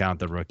to discount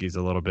the rookies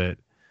a little bit.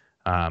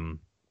 I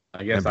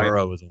guess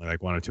Burrow was only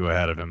 1 or 2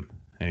 ahead of him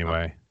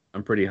anyway.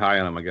 I'm pretty high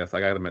on him, I guess. I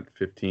got him at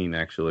 15,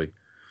 actually.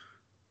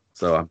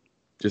 So I'm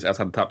just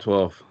outside the top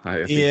 12.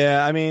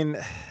 I mean,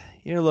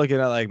 you're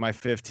looking at my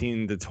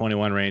 15 to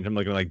 21 range. I'm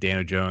looking at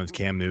Daniel Jones,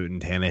 Cam Newton,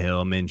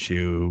 Tannehill,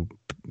 Minshew,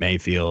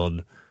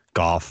 Mayfield,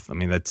 Goff. I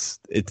mean,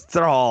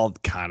 they're all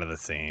kind of the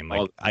same.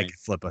 I could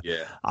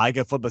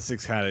flip a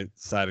 6 kind of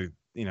sided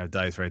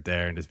dice right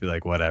there and just be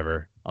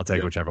whatever. I'll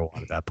take whichever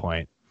one at that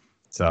point.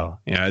 So,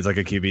 it's a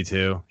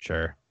QB2.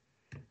 Sure.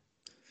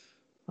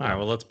 All right,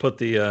 well, let's put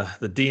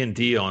the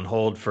D&D on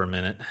hold for a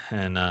minute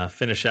and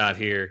finish out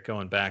here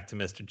going back to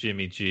Mr.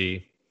 Jimmy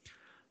G.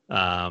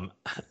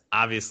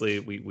 Obviously,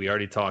 we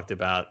already talked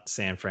about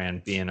San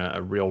Fran being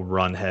a real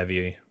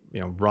run-heavy,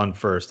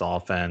 run-first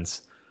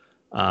offense.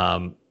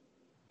 I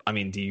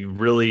mean, do you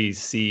really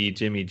see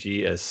Jimmy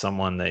G as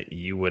someone that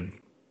you would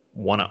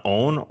want to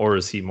own, or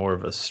is he more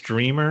of a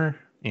streamer?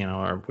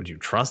 Or would you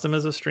trust him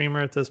as a streamer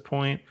at this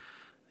point?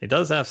 He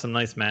does have some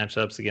nice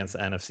matchups against the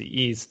NFC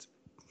East,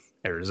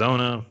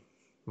 Arizona,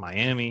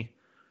 Miami.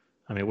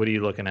 I mean, what are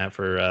you looking at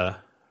for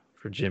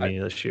Jimmy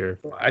this year?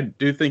 I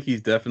do think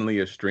he's definitely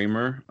a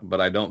streamer,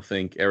 but I don't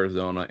think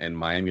Arizona and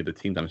Miami are the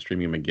teams I'm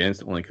streaming him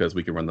against, only because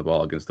we can run the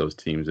ball against those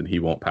teams and he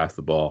won't pass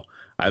the ball.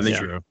 I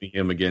think you're streaming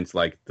him against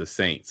the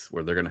Saints,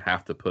 where they're going to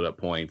have to put up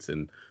points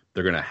and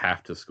they're going to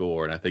have to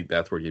score. And I think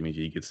that's where Jimmy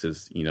G gets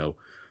his,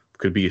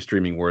 could be a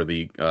streaming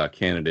worthy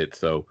candidate.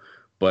 So,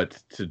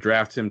 but to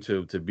draft him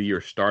to be your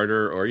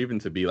starter or even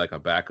to be a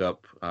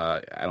backup,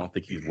 I don't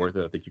think he's worth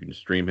it. I think you can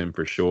stream him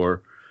for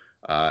sure.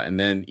 And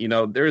then,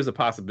 there is a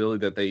possibility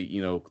that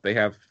they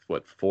have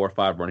 4 or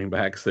 5 running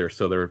backs there,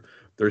 so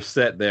they're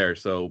set there.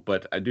 So,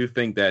 but I do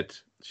think that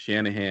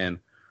Shanahan,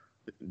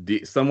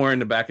 somewhere in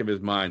the back of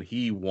his mind,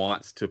 he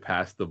wants to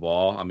pass the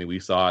ball. I mean, we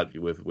saw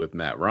it with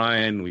Matt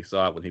Ryan. We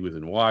saw it when he was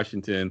in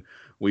Washington.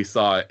 We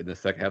saw it in the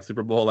second half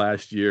Super Bowl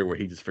last year where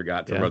he just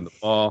forgot to run the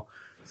ball.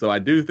 So I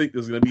do think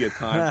there's going to be a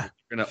time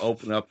you're going to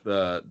open up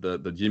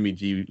the Jimmy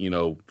G,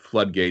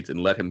 floodgates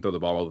and let him throw the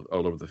ball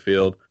all over the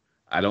field.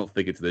 I don't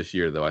think it's this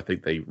year, though. I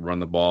think they run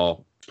the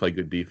ball, play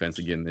good defense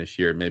again this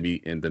year.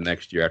 Maybe in the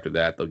next year after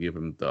that, they'll give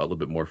him a little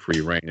bit more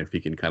free reign if he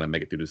can kind of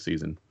make it through the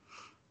season.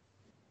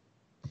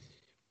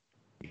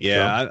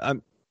 Yeah,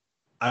 so.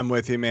 I'm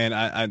with you, man.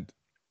 I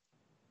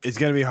it's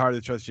going to be hard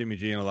to trust Jimmy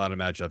G in a lot of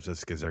matchups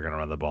just because they're going to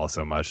run the ball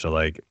so much. So,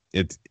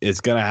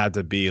 it's going to have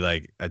to be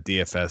like a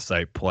DFS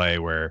type play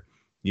where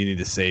you need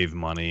to save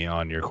money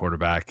on your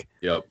quarterback.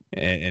 Yep.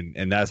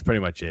 And that's pretty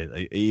much it.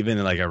 Like, even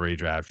in like a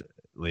redraft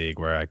league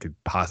where I could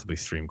possibly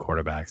stream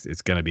quarterbacks,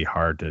 it's going to be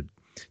hard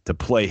to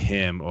play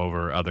him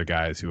over other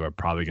guys who are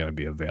probably going to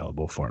be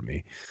available for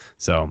me.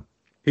 So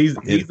he's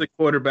the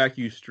quarterback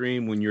you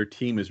stream when your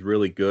team is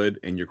really good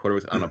and your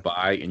quarterback's on a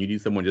bye and you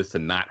need someone just to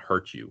not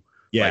hurt you.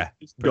 Yeah,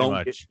 just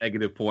don't get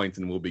negative points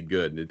and we'll be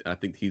good. And I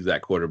think he's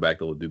that quarterback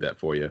that will do that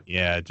for you.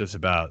 Yeah, just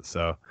about.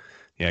 So,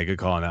 yeah, good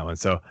call on that one.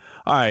 So,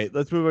 all right,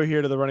 let's move over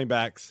here to the running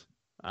backs.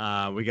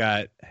 We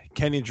got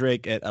Kenyon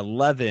Drake at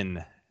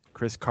 11,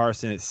 Chris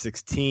Carson at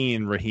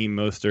 16, Raheem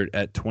Mostert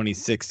at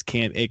 26,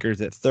 Cam Akers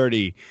at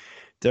 30,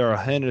 Darrell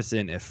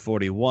Henderson at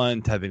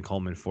 41, Tevin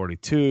Coleman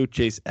 42,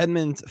 Chase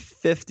Edmonds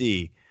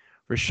 50,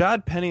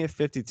 Rashad Penny at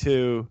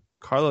 52,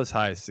 Carlos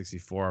Hyde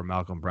 64,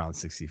 Malcolm Brown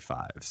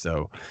 65.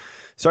 So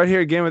start here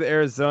again with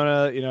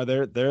Arizona.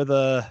 They're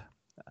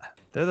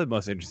the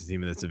most interesting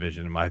team in this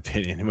division, in my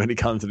opinion, when it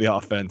comes to the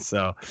offense.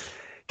 So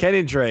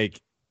Kenyon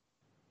Drake,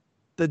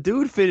 the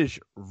dude finished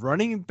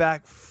running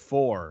back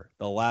 4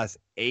 the last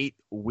 8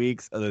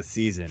 weeks of the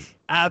season.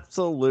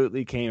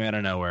 Absolutely came out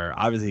of nowhere.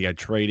 Obviously he got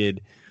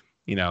traded,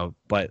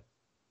 but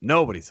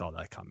nobody saw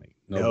that coming.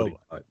 Nobody.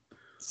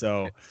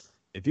 So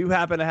if you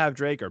happen to have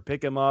Drake or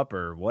pick him up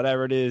or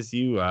whatever it is,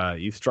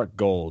 you struck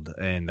gold,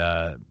 and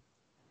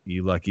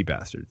you lucky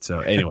bastard. So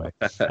anyway,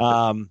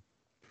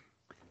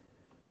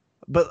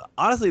 but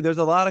honestly, there's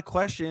a lot of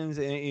questions,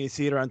 and you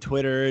see it around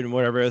Twitter and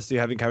whatever else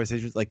you're having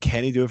conversations. Like,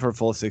 can he do it for a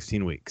full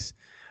 16 weeks?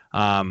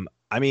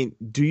 I mean,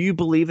 do you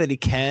believe that he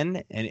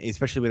can, and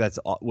especially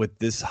with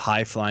this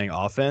high flying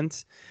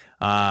offense,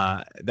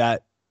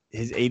 that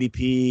his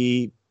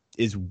ADP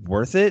is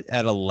worth it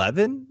at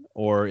 11?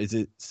 Or is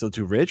it still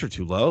too rich or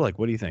too low? Like,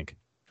 what do you think?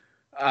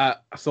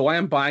 So I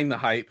am buying the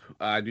hype.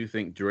 I do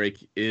think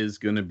Drake is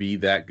going to be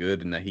that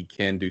good and that he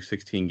can do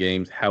 16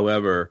 games.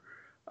 However,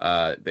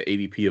 the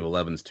ADP of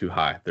 11 is too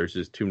high. There's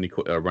just too many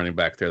running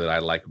backs there that I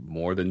like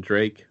more than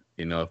Drake.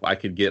 If I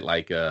could get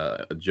like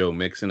a Joe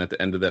Mixon at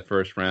the end of that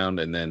first round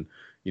and then,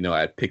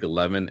 I'd pick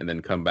 11 and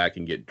then come back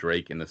and get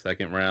Drake in the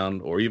second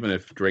round. Or even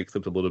if Drake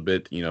slips a little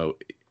bit,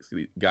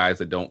 guys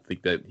that don't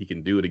think that he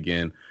can do it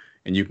again,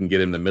 and you can get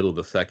him in the middle of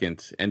the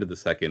second, end of the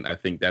second, I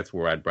think that's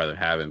where I'd rather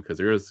have him because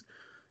there is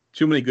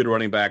too many good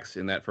running backs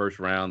in that first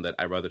round that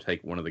I'd rather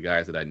take one of the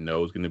guys that I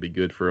know is going to be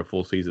good for a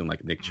full season,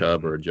 like Nick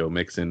Chubb or Joe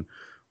Mixon,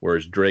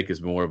 whereas Drake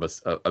is more of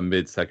a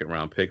mid-second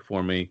round pick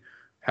for me.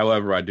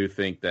 However, I do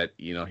think that,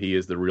 he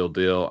is the real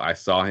deal. I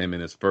saw him in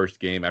his first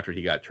game after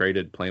he got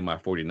traded playing my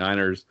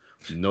 49ers.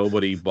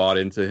 Nobody bought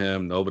into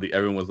him.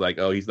 Everyone was like,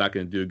 oh, he's not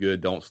going to do good.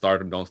 Don't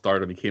start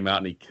him. He came out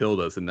and he killed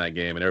us in that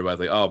game. And everybody's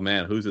like, oh,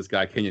 man, who's this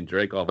guy, Kenyon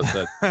Drake, all of a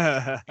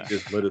sudden? He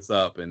just lit us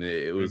up. And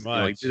it was,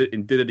 he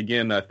did it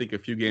again, I think, a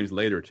few games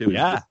later, too.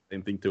 Yeah. He did the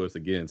same thing to us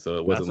again. So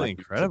it wasn't like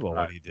incredible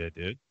what he did,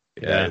 dude.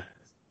 Yeah.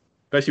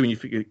 Especially when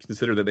you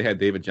consider that they had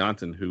David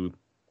Johnson, who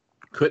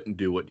couldn't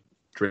do what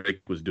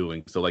Drake was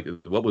doing. So,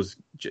 what was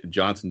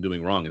Johnson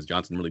doing wrong? Is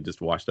Johnson really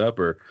just washed up,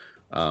 or,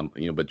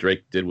 but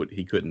Drake did what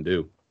he couldn't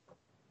do.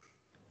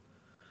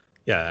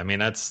 Yeah, I mean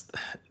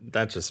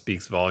that just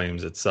speaks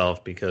volumes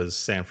itself because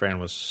San Fran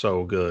was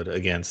so good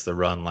against the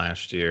run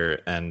last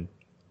year, and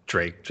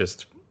Drake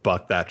just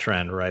bucked that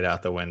trend right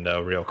out the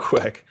window real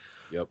quick.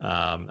 Yep.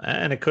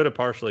 And it could have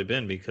partially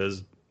been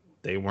because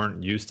they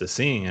weren't used to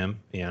seeing him.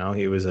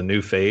 He was a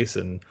new face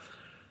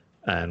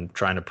and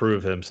trying to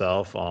prove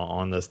himself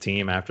on this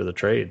team after the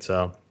trade.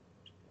 So,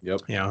 yep.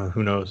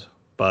 Who knows?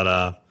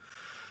 But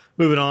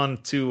moving on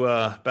to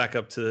back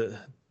up to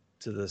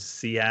the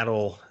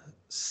Seattle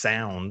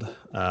Sound.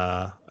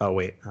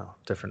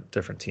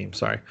 Different team.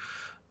 Sorry.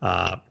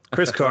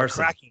 Chris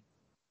Carson.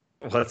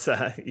 What's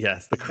that?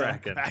 Yes, the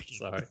Kraken.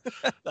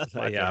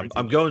 Sorry.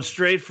 I'm going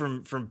straight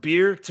from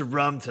beer to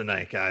rum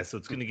tonight, guys. So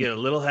it's going to get a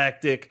little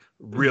hectic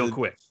real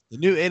quick. The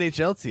new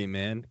NHL team,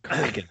 man.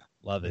 Kraken.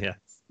 Love it. Yeah.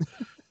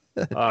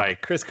 All right,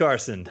 Chris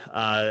Carson.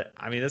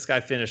 This guy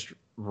finished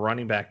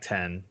running back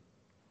 10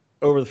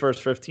 over the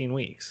first 15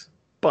 weeks.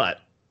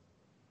 But,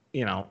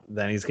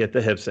 then he's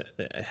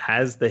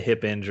has the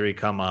hip injury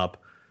come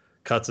up,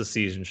 cuts the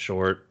season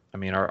short. I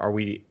mean, are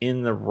we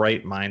in the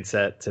right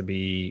mindset to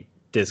be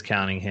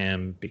discounting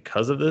him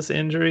because of this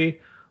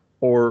injury,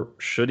 or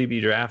should he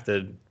be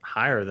drafted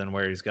higher than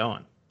where he's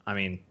going? I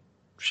mean,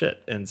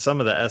 shit. In some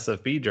of the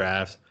SFB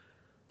drafts,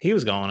 he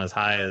was going as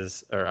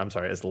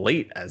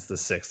late as the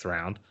 6th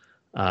round.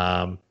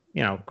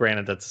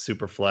 Granted, that's a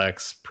super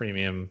flex,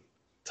 premium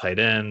tight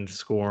end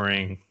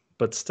scoring,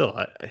 but still,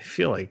 I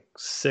feel like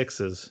 6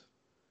 is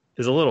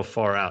a little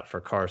far out for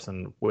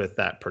Carson with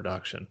that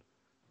production.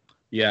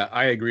 Yeah,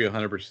 I agree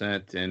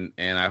 100%,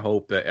 and I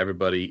hope that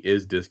everybody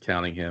is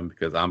discounting him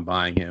because I'm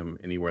buying him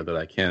anywhere that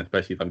I can,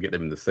 especially if I'm getting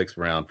him in the 6th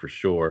round for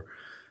sure.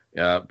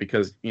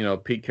 Because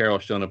Pete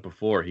Carroll's shown it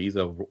before. He's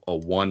a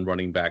one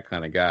running back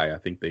kind of guy. I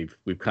think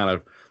we've kind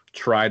of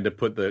tried to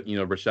put the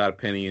Rashad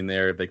Penny in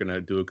there if they're going to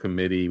do a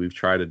committee. We've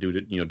tried to do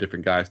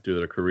different guys through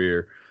their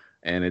career,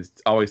 and it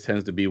always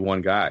tends to be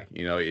one guy.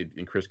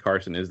 And Chris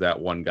Carson is that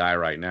one guy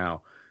right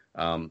now.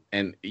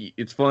 And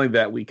it's funny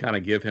that we kind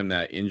of give him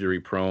that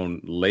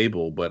injury-prone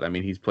label, but I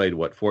mean he's played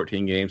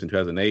 14 games in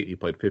 2008. He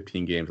played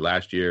 15 games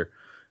last year.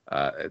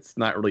 It's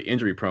not really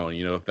injury prone.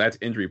 If that's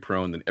injury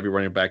prone, then every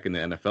running back in the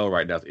NFL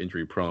right now is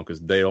injury prone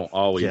because they don't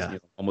always,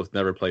 almost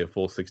never play a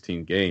full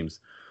 16 games.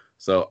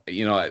 So,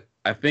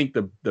 I think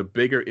the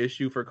bigger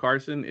issue for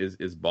Carson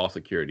is ball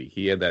security.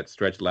 He had that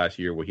stretch last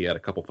year where he had a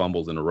couple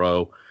fumbles in a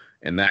row,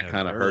 and that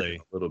kind of hurt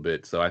him a little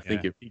bit. So I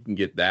think if he can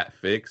get that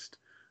fixed,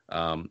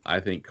 I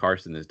think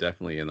Carson is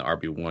definitely in the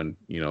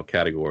RB1,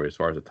 category as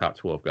far as the top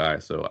 12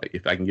 guys. So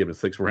if I can give him a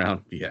 6th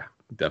round, yeah,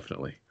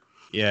 definitely.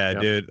 Yeah,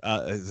 dude.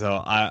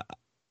 So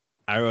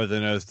I wrote the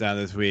notes down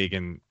this week,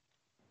 and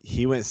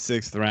he went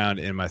 6th round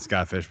in my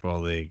Scott Fishbowl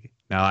league.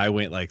 Now I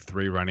went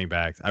 3 running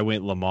backs. I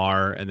went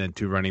Lamar and then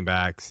 2 running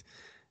backs,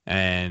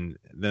 and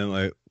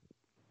then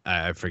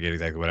I forget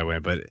exactly what I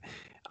went, but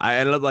I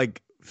ended up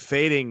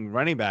fading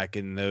running back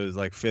in those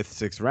 5th,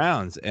 6th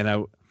rounds, and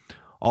I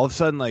all of a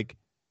sudden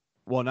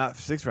well, not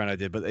 6th round I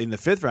did, but in the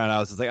 5th round I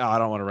was just I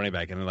don't want a running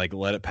back, and then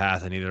let it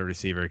pass. I needed a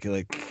receiver.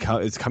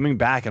 It's coming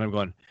back, and I'm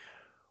going,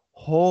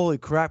 holy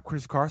crap,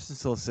 Chris Carson's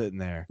still sitting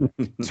there.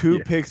 2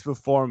 picks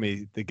before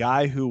me. The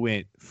guy who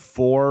went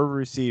 4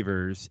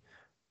 receivers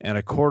and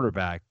a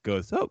quarterback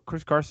goes, oh,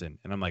 Chris Carson.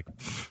 And I'm like,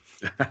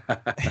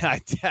 I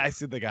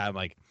texted the guy, I'm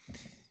like,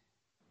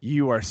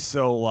 you are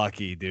so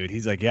lucky, dude.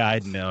 He's like, yeah, I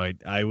know.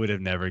 I would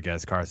have never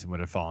guessed Carson would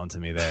have fallen to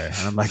me there.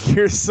 And I'm like,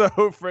 you're so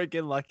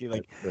freaking lucky.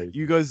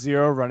 You go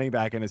 0 running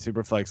back in a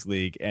super flex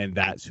league, and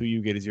that's who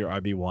you get as your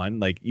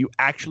RB1. You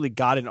actually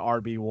got an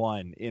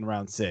RB1 in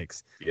round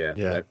 6.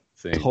 Yeah.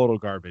 Total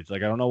garbage. I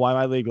don't know why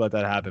my league let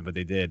that happen, but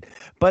they did.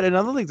 But in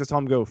other leagues, I saw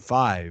him go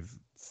 5.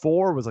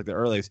 4 was the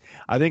earliest.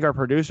 I think our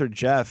producer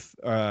Jeff,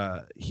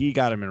 he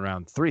got him in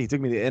round 3. He took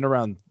me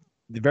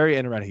the very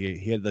end of round.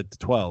 He had the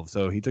 12,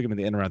 so he took him in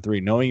the end of round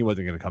 3, knowing he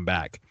wasn't going to come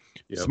back.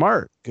 Yep.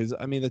 Smart, because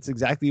that's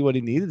exactly what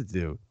he needed to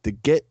do to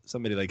get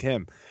somebody like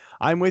him.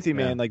 I'm with you,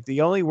 man.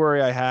 The only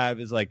worry I have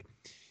is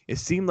it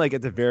seemed like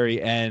at the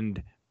very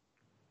end,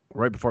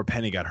 right before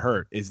Penny got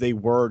hurt, is they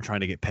were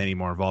trying to get Penny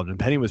more involved, and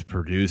Penny was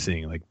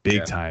producing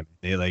big time.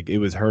 They it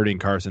was hurting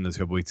Carson this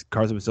couple weeks.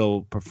 Carson was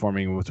still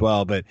performing as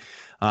well, but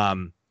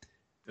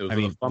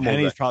Penny's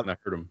probably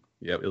hurt him.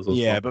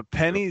 But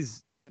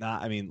Penny's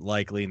not.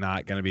 Likely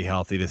not going to be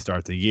healthy to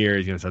start the year.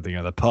 He's going to start the year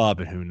on the pup,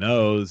 and who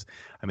knows?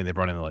 They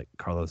brought in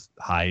Carlos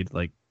Hyde.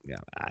 I'm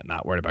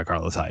not worried about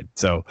Carlos Hyde.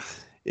 So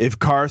if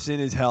Carson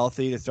is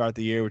healthy to start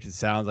the year, which it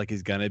sounds like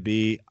he's going to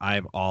be,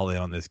 I'm all in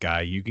on this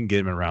guy. You can get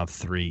him in round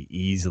 3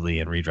 easily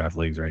in redraft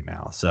leagues right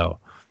now. So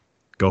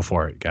go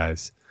for it,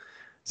 guys.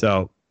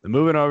 So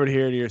moving over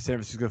here to your San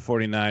Francisco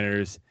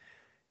 49ers,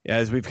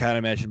 as we've kind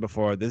of mentioned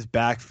before, this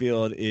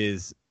backfield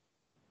is,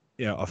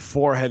 a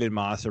 4-headed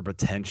monster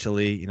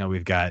potentially.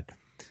 We've got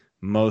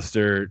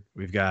Mostert,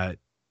 we've got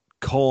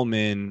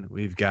Coleman,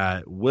 we've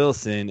got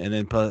Wilson, and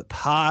then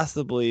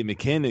possibly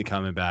McKinnon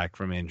coming back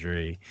from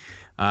injury.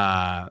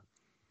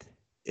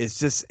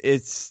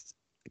 It's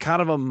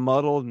kind of a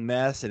muddled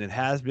mess, and it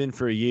has been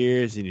for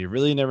years, and you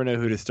really never know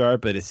who to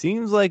start. But it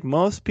seems like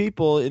most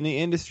people in the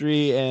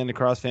industry and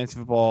across fantasy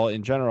football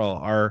in general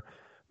are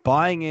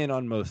buying in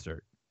on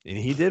Mostert. And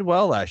he did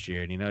well last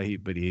year, and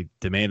he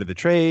demanded the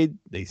trade.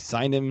 They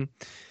signed him.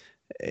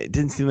 It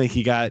didn't seem like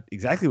he got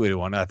exactly what he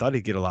wanted. I thought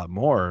he'd get a lot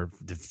more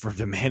for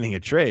demanding a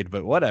trade,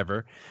 but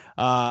whatever.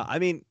 Are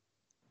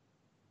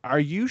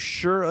you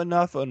sure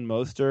enough on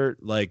Mostert,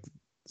 like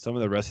some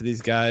of the rest of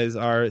these guys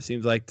are, it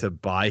seems like, to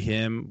buy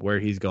him where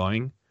he's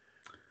going?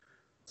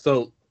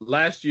 So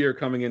last year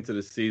coming into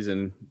the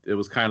season, it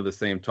was kind of the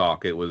same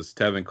talk. It was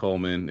Tevin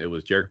Coleman. It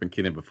was Jerick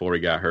McKinnon before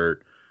he got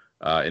hurt.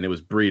 And it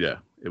was Breida.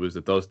 It was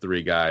those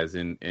 3 guys.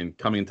 And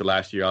coming into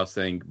last year, I was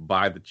saying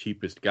buy the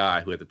cheapest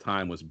guy, who at the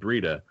time was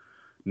Breida.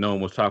 No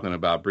one was talking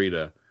about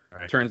Breida.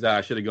 Right. Turns out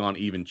I should have gone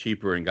even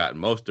cheaper and gotten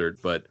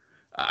Mostert, but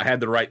I had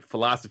the right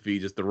philosophy,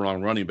 just the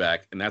wrong running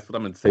back. And that's what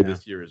I'm going to say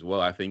this year as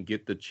well. I think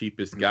get the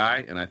cheapest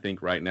guy, and I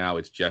think right now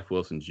it's Jeff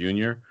Wilson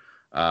Jr.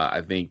 I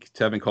think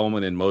Tevin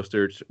Coleman and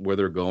Mostert, where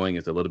they're going,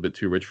 is a little bit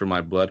too rich for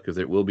my blood because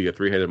it will be a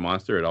 3-headed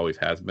monster. It always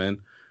has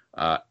been.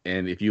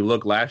 And if you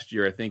look last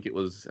year, I think it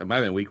might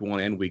have been week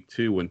 1 and week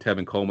 2 when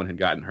Tevin Coleman had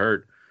gotten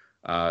hurt.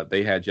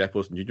 they had Jeff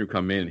Wilson Jr.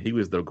 come in. He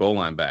was their goal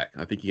line back.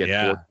 I think he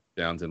had 4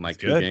 touchdowns in like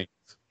 2 games.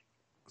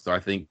 So I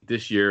think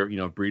this year,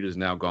 Breida's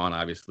now gone,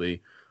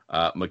 obviously.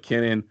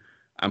 McKinnon,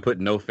 I'm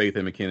putting no faith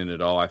in McKinnon at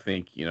all. I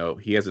think,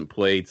 he hasn't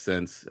played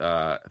since,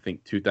 I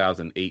think,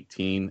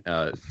 2018,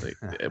 a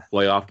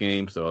playoff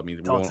game. So, I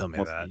mean, Don't tell me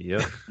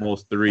that.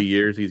 Almost 3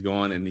 years he's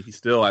gone. And he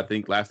still, I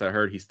think, last I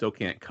heard, he still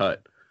can't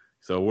cut.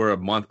 So we're a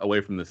month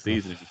away from the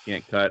season. If he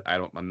can't cut,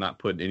 I'm not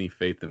putting any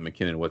faith in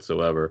McKinnon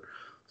whatsoever.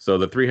 So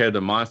the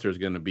three-headed monster is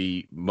going to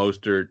be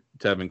Mostert,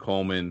 Tevin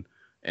Coleman,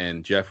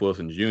 and Jeff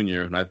Wilson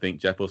Jr. And I think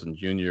Jeff Wilson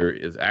Jr.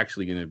 is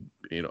actually going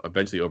to,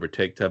 eventually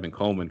overtake Tevin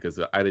Coleman because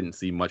I didn't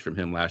see much from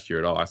him last year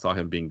at all. I saw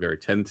him being very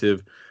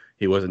tentative.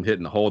 He wasn't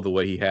hitting the hole the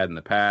way he had in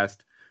the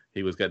past.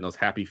 He was getting those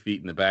happy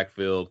feet in the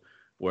backfield.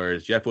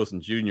 Whereas Jeff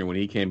Wilson Jr., when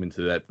he came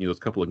into that, those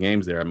couple of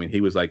games there, I mean, he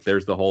was like,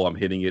 there's the hole, I'm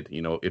hitting it.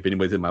 If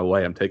anybody's in my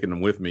way, I'm taking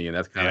them with me. And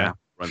that's kind of how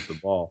he runs the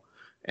ball.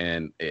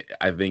 And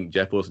I think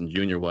Jeff Wilson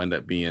Jr. will end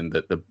up being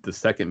the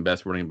second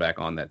best running back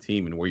on that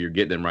team. And where you're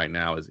getting him right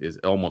now is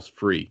almost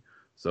free.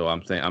 So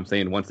I'm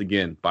saying once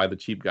again, buy the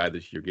cheap guy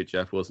this year. Get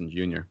Jeff Wilson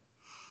Jr.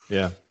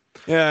 Yeah,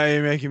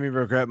 you're making me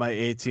regret my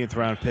 18th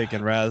round pick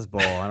in Raz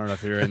Bowl. I don't know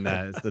if you're in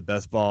that. It's the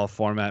best ball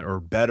format or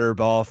better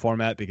ball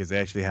format because they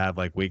actually have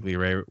like weekly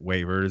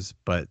waivers,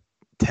 but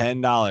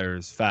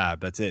 $10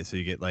 fab. That's it. So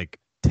you get like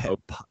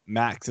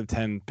max of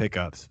 10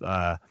 pickups.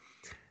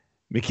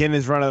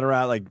 McKinnon's running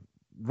around like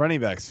running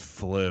backs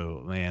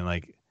flew, man.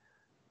 Like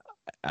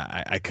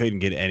I couldn't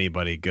get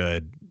anybody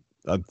good.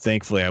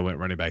 Thankfully, I went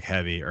running back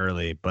heavy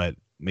early, but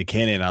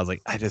McKinnon, I was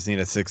like, I just need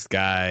a 6th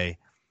guy.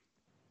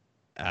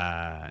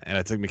 And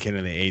I took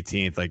McKinnon the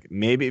 18th. Like,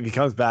 maybe if he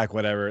comes back,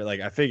 whatever. Like,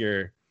 I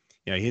figure,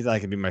 he's not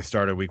going to be my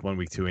starter week 1,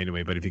 week 2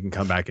 anyway. But if he can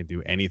come back and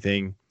do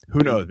anything, who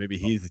knows? Maybe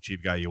he's the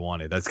cheap guy you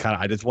wanted. That's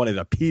I just wanted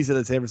a piece of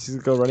the San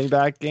Francisco running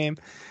back game.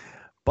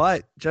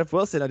 But Jeff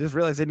Wilson, I just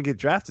realized I didn't get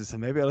drafted. So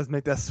maybe I'll just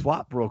make that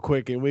swap real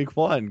quick in week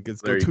 1.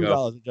 Let's go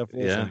 $2 with Jeff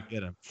Wilson to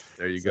get him.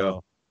 There you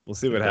go. We'll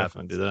see what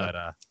happens. Do that.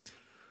 But,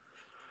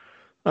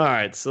 all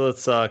right, so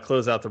let's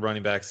close out the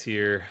running backs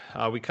here.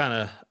 We kind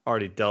of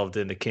already delved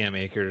into Cam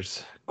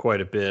Akers quite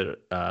a bit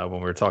when we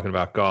were talking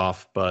about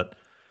Goff, but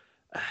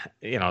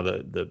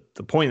the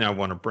point I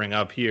want to bring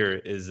up here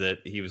is that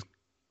he was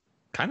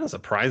kind of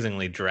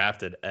surprisingly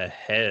drafted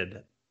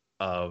ahead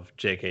of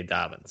J.K.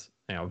 Dobbins.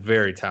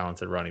 Very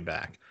talented running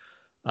back,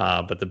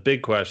 but the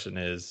big question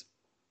is,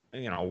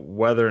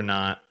 whether or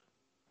not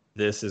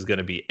this is going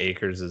to be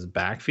Akers'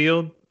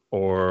 backfield.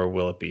 Or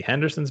will it be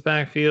Henderson's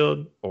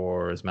backfield?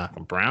 Or is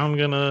Malcolm Brown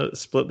going to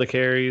split the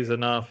carries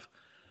enough?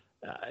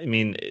 I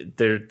mean,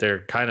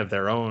 they're kind of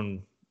their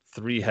own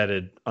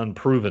 3-headed,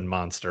 unproven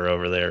monster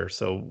over there.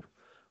 So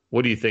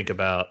what do you think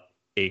about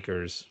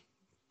Akers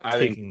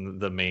taking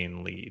the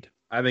main lead?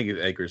 I think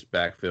it's Akers'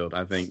 backfield.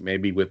 I think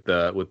maybe with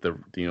the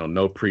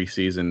no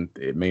preseason,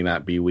 it may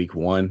not be week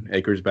 1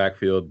 Akers'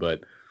 backfield,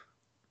 but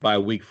by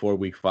week 4,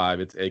 week 5,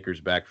 it's Akers'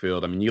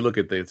 backfield. I mean, you look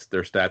at their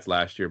stats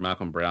last year.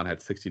 Malcolm Brown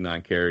had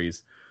 69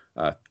 carries,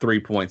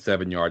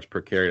 3.7 yards per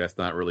carry. That's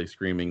not really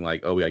screaming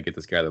like, oh, we got to get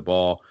this guy the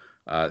ball.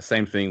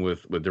 Same thing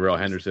with Darrell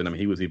Henderson. I mean,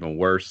 he was even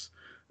worse.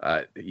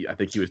 I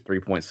think he was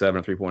 3.7,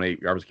 3.8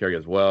 yards per carry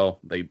as well.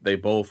 They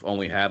both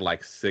only had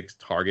like 6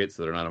 targets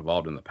that are not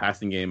involved in the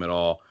passing game at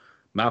all.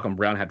 Malcolm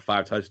Brown had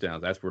 5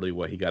 touchdowns. That's really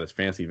what he got his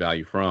fancy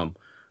value from.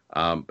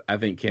 I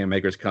think Cam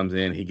Akers comes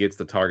in. He gets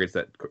the targets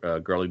that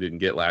Gurley didn't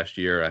get last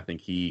year. I think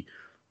he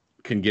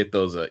can get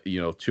those,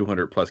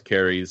 200-plus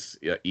carries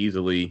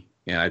easily.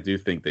 And I do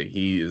think that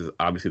he is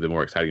obviously the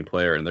more exciting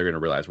player, and they're going to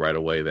realize right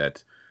away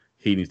that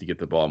he needs to get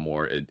the ball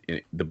more,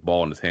 the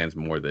ball in his hands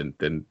more than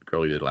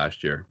Gurley did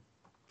last year.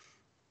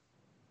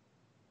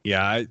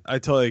 Yeah, I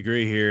totally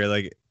agree here.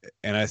 Like,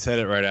 and I said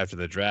it right after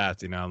the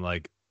draft. I'm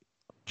like,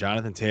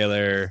 Jonathan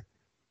Taylor.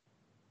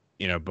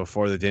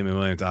 Before the Damon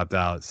Williams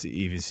opt-out,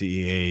 even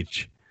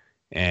CEH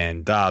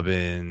and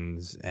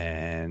Dobbins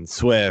and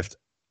Swift,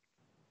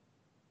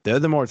 they're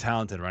the more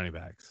talented running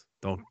backs.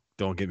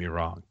 Don't get me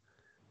wrong.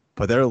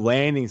 But their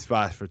landing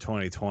spots for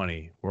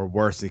 2020 were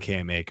worse than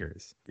Cam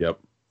Akers.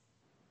 Yep.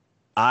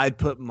 I'd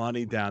put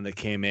money down that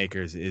Cam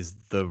Akers is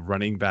the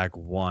running back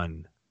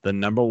 1, the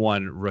number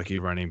 1 rookie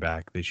running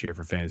back this year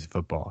for fantasy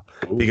football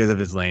because of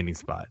his landing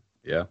spot.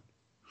 Yeah.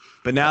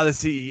 But now the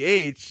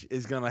CEH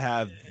is going to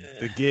have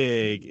the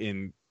gig,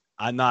 and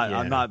I'm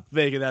not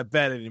making that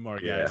bet anymore,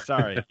 guys. Yeah.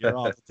 Sorry, you're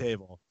off the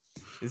table.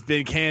 It's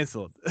been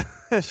canceled.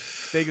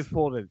 Vegas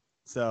pulled it.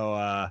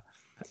 So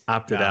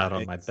opted out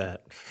on my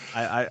bet.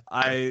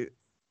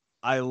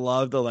 I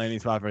love the landing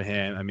spot for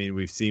him. I mean,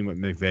 we've seen what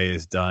McVay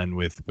has done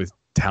with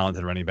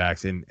talented running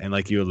backs, and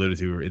like you alluded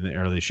to in the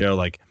early show,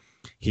 like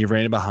he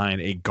ran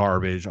behind a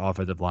garbage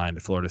offensive line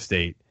at Florida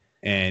State,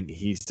 and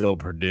he still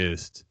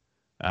produced.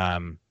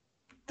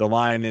 The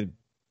line in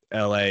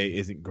LA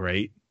isn't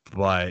great,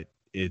 but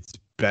it's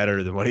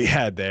better than what he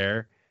had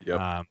there.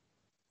 Yep.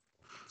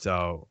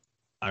 So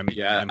I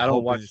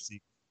don't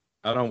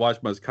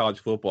watch much college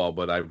football,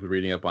 but I was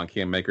reading up on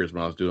Cam Akers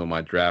when I was doing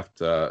my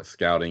draft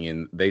scouting,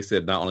 and they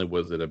said not only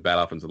was it a bad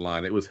offensive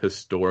line, it was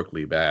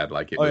historically bad.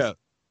 Like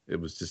it It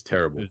was just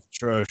terrible. It's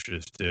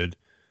atrocious, dude.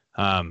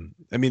 I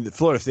mean,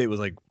 Florida State was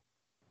like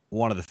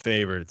one of the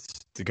favorites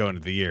to go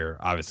into the year.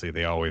 Obviously,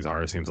 they always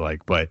are, it seems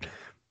like. But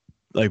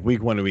like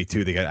week 1 and week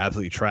 2, they got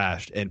absolutely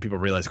trashed, and people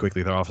realized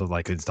quickly their offensive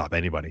line couldn't stop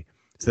anybody.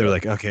 So they were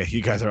like, okay,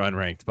 you guys are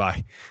unranked.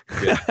 Bye.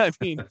 Yeah. I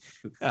mean,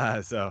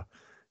 so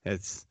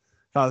it's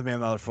if I was me, I'm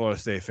not a Florida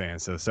State fan.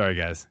 So sorry,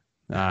 guys.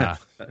 Not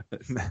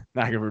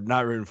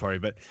rooting for you.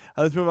 But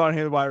let's move on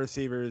here to the wide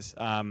receivers.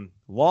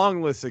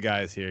 Long list of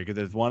guys here because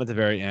there's one at the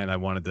very end I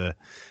wanted to,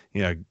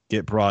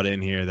 get brought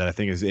in here that I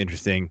think is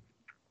interesting.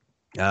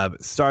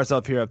 Starts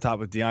up here up top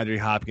with DeAndre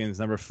Hopkins,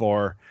 number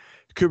 4,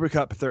 Cooper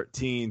Kupp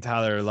 13,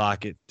 Tyler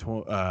Lockett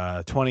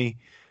 20.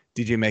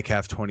 DJ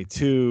Metcalf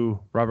 22,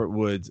 Robert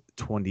Woods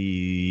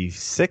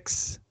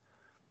 26,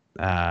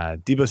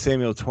 Deebo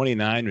Samuel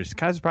 29, which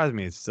kind of surprised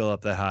me. It's still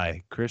up that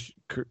high.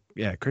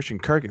 Christian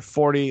Kirk at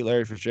 40,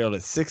 Larry Fitzgerald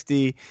at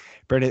 60,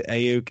 Brandon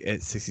Ayuk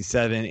at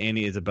 67,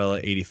 Andy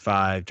Isabella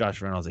 85,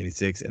 Josh Reynolds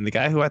 86, and the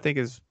guy who I think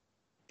is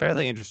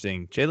fairly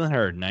interesting, Jalen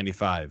Hurd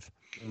 95.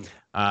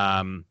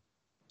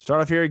 Start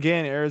off here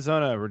again,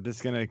 Arizona. We're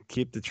just going to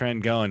keep the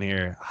trend going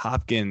here.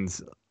 Hopkins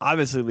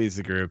obviously leads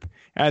the group,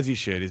 as he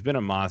should. He's been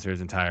a monster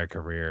his entire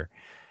career.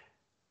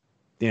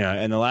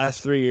 In the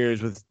last 3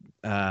 years with,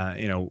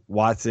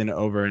 Watson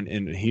over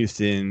in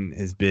Houston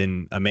has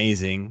been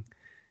amazing.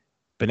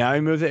 But now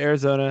he moved to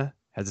Arizona,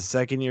 has a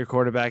second-year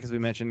quarterback, as we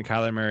mentioned,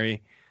 Kyler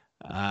Murray.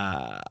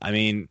 I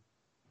mean,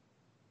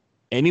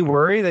 any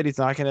worry that he's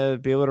not going to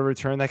be able to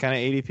return that kind of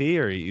ADP,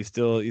 or are you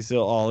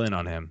still all in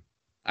on him?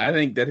 I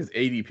think that his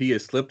ADP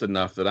has slipped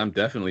enough that I'm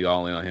definitely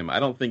all in on him. I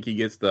don't think he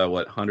gets the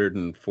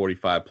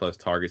 145 plus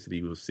targets that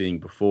he was seeing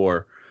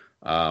before,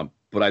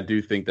 but I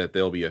do think that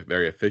they'll be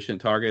very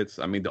efficient targets.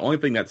 I mean, the only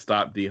thing that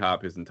stopped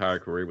D-Hop his entire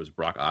career was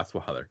Brock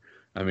Osweiler.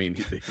 I mean,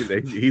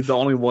 he's the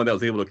only one that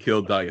was able to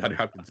kill DeAndre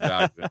Hopkins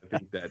guys. I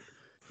think that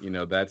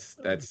that's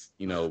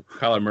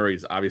Kyler Murray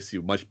is obviously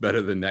much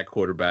better than that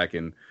quarterback,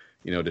 and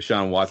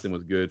Deshaun Watson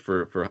was good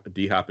for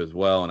D-Hop as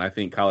well, and I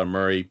think Kyler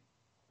Murray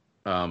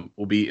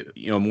will be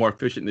more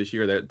efficient this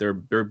year. Their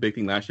big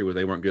thing last year was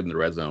they weren't good in the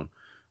red zone.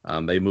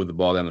 They moved the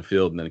ball down the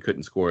field and then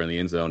couldn't score in the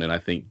end zone. And I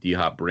think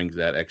D-Hop brings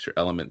that extra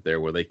element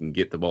there where they can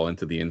get the ball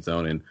into the end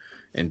zone.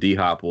 And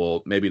D-Hop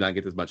will maybe not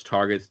get as much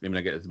targets, maybe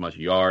not get as much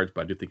yards,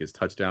 but I do think his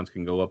touchdowns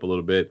can go up a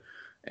little bit.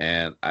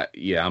 And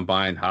I'm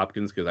buying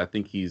Hopkins because I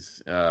think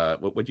he's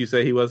what would you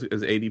say he was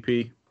as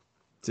ADP?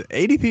 So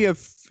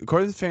ADP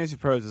according to Fantasy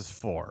Pros is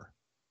 4.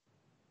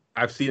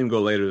 I've seen him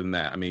go later than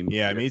that. I mean,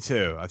 yeah, me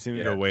too. I've seen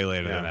him go way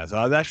later than that. So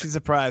I was actually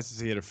surprised to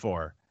see it at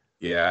 4.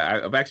 Yeah,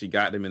 I've actually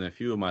gotten him in a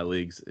few of my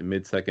leagues in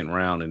mid-second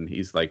round, and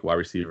he's like wide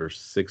receiver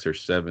 6 or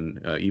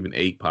 7, even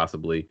 8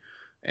 possibly.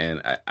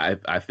 And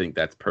I think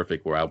that's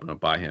perfect where I'm going to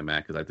buy him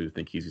at because I do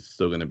think he's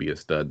still going to be a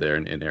stud there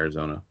in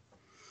Arizona.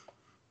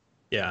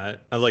 Yeah,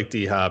 I like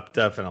D-Hop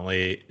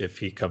definitely. If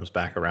he comes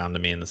back around to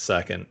me in the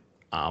second,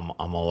 I'm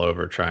all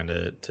over trying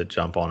to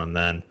jump on him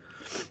then.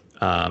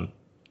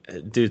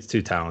 Dude's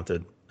too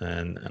talented.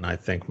 And I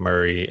think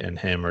Murray and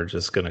him are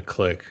just going to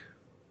click,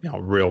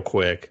 real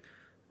quick.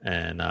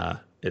 And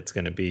it's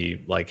going to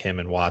be like him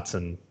and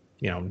Watson,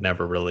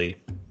 never really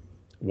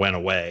went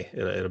away.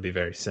 It'll be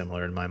very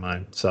similar in my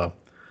mind. So,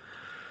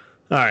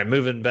 all right,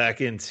 moving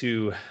back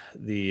into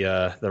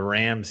the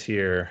Rams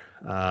here.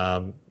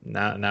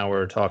 Now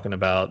we're talking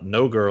about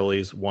no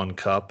Gurleys, 1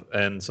 Kupp,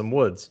 and some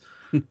Woods.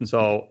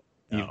 So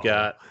you've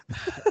got,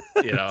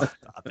 I don't know.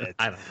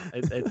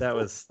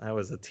 That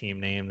was a team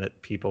name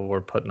that people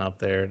were putting up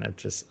there, and it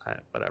just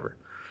whatever.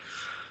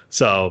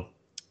 So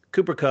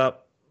Cooper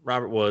Kupp,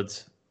 Robert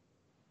Woods.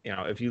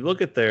 If you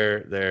look at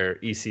their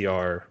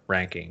ECR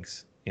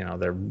rankings,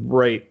 they're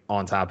right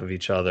on top of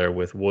each other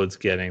with Woods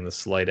getting the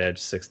slight edge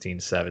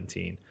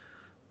 16-17.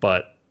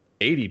 But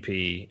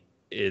ADP,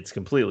 it's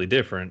completely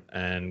different,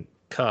 and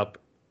Kupp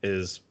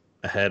is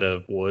ahead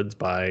of Woods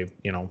by,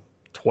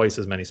 twice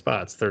as many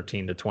spots,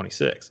 13 to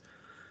 26.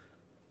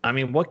 I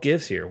mean, what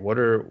gives here?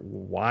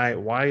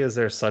 Why is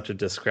there such a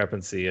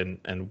discrepancy,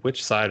 and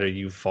which side are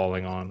you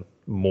falling on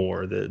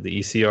more, the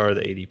ECR or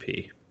the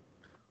ADP?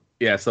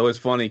 Yeah, so it's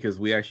funny because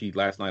we actually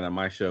last night on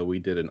my show we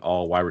did an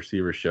all wide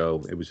receiver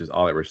show. It was just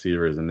all at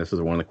receivers, and this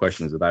is one of the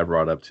questions that I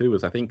brought up too.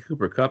 Is I think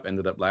Cooper Kupp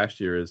ended up last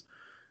year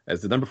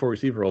as the number 4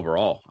 receiver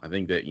overall. I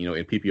think that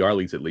in PPR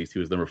leagues at least he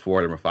was number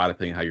 4, number 5,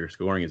 depending on how your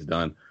scoring is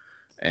done,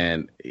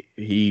 and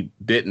he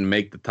didn't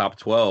make the top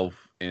 12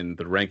 in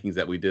the rankings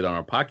that we did on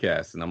our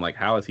podcast. And I'm like,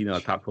 how is he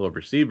not a top 12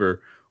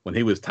 receiver when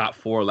he was top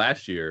 4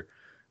 last year?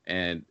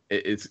 And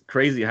it's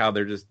crazy how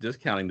they're just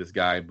discounting this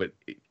guy, but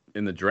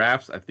in the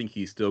drafts, I think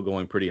he's still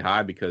going pretty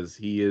high because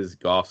he is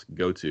Goff's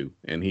go-to,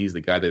 and he's the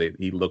guy that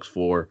he looks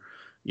for,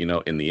 in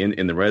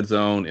the red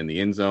zone, in the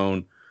end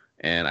zone,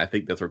 and I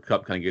think that's where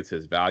Kupp kind of gets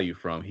his value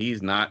from.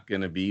 He's not going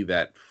to be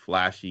that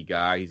flashy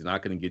guy. He's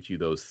not going to get you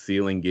those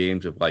ceiling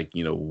games of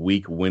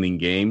week winning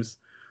games,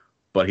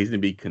 but he's going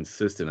to be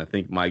consistent. I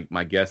think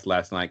my guest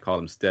last night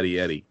called him Steady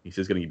Eddie. He's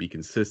just going to be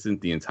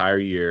consistent the entire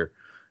year,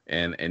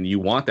 and you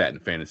want that in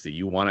fantasy.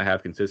 You want to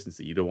have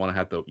consistency. You don't want to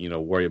have to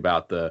worry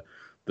about the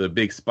the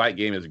big spike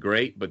game is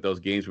great, but those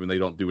games when they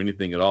don't do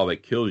anything at all,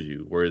 that kills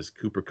you. Whereas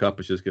Cooper Kupp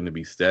is just going to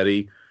be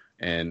steady.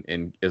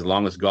 And as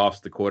long as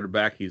Goff's the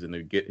quarterback, he's going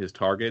to get his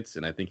targets,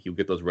 and I think he'll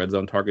get those red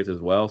zone targets as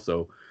well.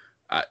 So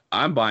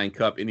I'm buying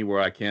Kupp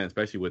anywhere I can,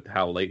 especially with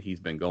how late he's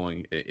been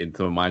going in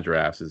some of my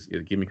drafts. Is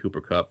give me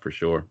Cooper Kupp for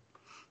sure.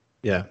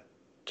 Yeah,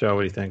 Joe,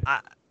 what do you think?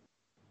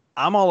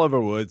 I'm all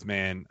over Woods,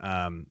 man.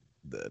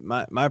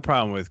 My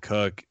problem with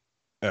Cook.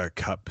 My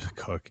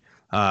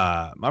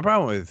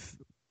problem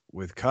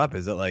with Kupp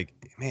is that, like,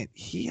 man,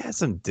 he had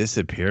some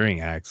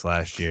disappearing acts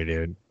last year,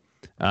 dude.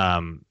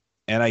 And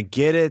I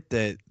get it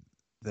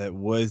that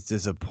was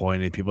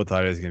disappointed. People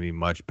thought it was going to be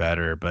much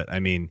better, but I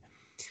mean,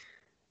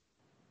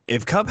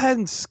 if Kupp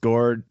hadn't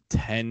scored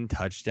 10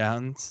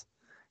 touchdowns,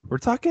 we're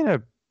talking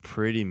a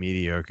pretty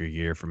mediocre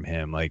year from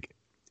him. Like,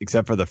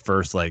 except for the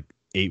first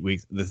 8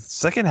 weeks, the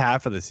second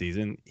half of the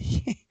season,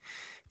 if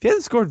he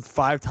hadn't scored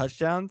 5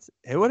 touchdowns,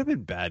 it would have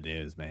been bad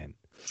news, man.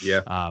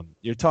 Yeah.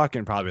 You're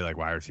talking probably like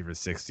wide receiver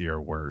 60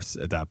 or worse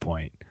at that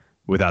point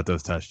without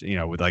those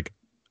touchdowns, with like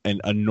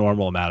a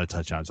normal amount of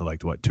touchdowns, so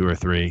like 2 or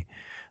 3.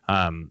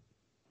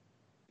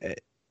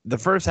 The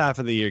first half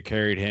of the year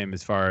carried him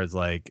as far as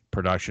like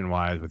production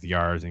wise with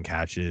yards and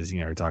catches.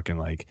 We're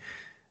talking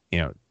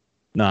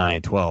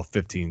 9, 12,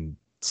 15,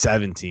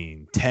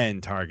 17, 10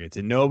 targets,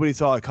 and nobody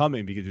saw it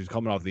coming because he was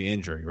coming off the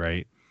injury,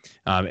 right?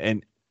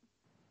 And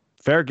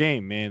fair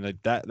game, man.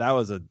 Like that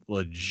was a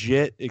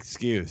legit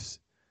excuse.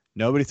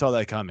 Nobody saw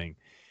that coming.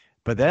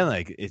 But then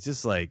it's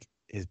just like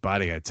his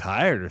body got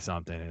tired or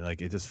something, and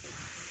it just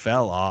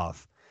fell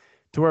off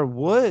to where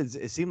Woods,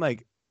 it seemed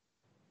like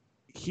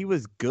he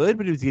was good,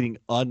 but he was getting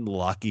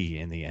unlucky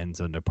in the end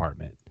zone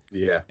department.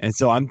 Yeah. And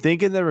so I'm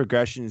thinking the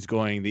regression is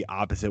going the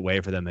opposite way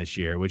for them this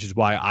year, which is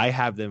why I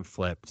have them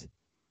flipped.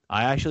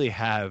 I actually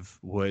have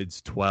Woods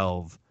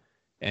 12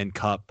 and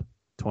Kupp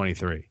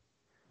 23.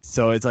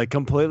 So it's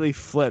completely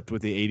flipped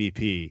with the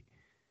ADP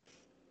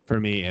for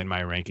me and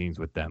my rankings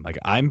with them.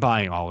 I'm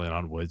buying all in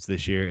on Woods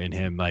this year and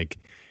him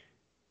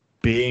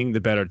being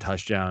the better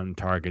touchdown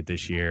target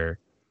this year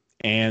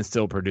and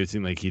still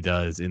producing like he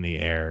does in the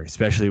air,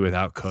 especially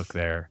without Cook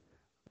there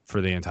for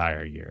the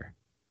entire year.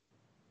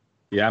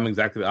 Yeah, I'm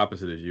exactly the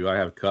opposite as you. I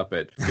have Kupp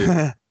at 50,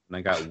 and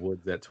I got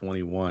Woods at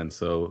 21.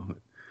 So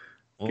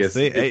we'll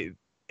see.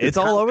 It's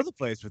all over the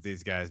place with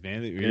these guys,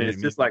 man. And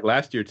it's just like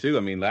last year too. I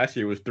mean, last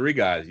year was 3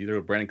 guys.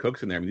 Either Brandon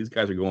Cooks in there. I mean, these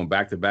guys are going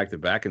back to back to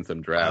back in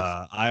some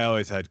drafts. I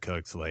always had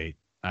Cooks late.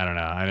 I don't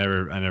know. I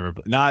never.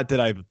 Not that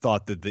I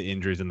thought that the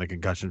injuries and the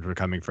concussions were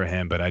coming for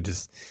him, but I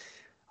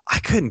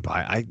couldn't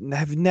buy. I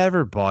have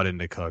never bought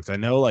into Cooks. I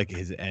know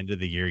his end of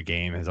the year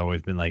game has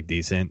always been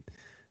decent,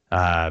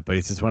 but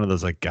he's just one of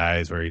those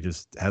guys where he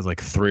just has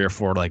 3 or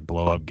 4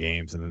 blow up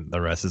games, and then the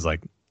rest is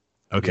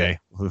okay,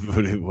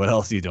 yeah. What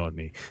else are you doing with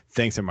me?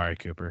 Thanks, Amari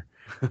Cooper.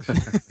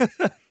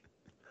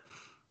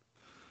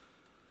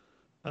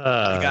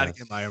 I gotta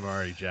get my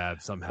Amari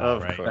jab somehow,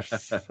 right?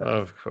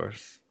 Of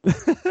course.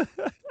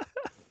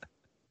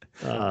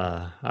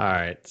 All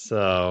right.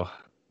 So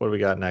what do we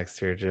got next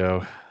here,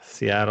 Joe?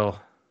 Seattle.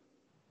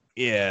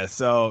 Yeah.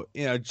 So,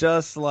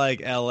 just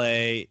like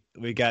LA,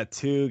 we got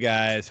 2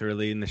 guys who are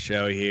leading the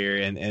show here.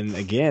 And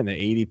again,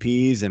 the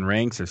ADPs and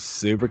ranks are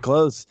super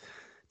close.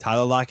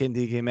 Tyler Lockett and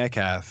DK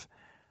Metcalf.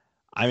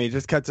 I mean,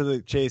 just cut to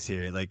the chase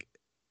here.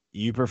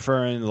 You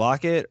preferring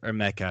Lockett or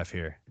Metcalf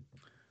here?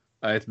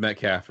 It's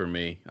Metcalf for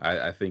me.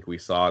 I think we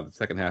saw the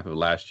second half of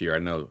last year. I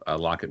know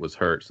Lockett was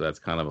hurt, so that's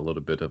kind of a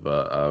little bit of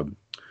a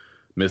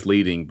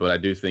misleading. But I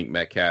do think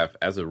Metcalf,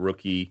 as a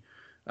rookie,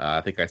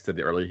 I think I said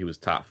earlier he was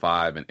top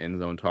 5 in end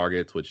zone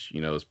targets, which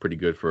is pretty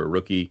good for a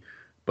rookie.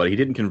 But he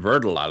didn't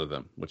convert a lot of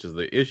them, which is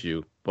the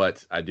issue.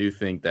 But I do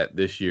think that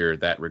this year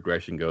that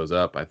regression goes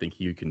up. I think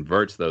he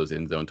converts those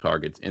end zone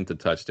targets into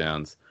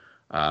touchdowns.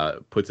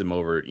 Puts him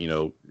over,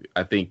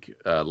 I think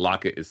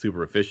Lockett is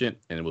super efficient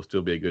and will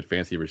still be a good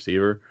fantasy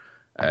receiver.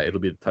 It'll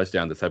be the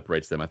touchdown that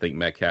separates them. I think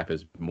Metcalf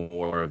is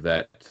more of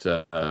that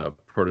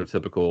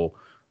prototypical,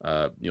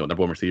 number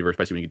 1 receiver,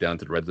 especially when you get down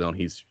to the red zone.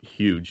 He's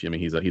huge. I mean,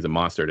 he's a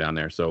monster down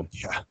there. So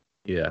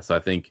yeah. So I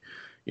think,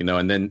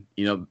 and then,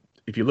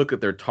 if you look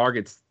at their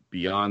targets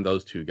beyond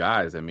those 2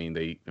 guys, I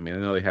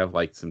know they have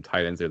some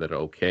tight ends there that are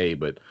okay,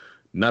 but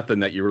nothing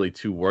that you're really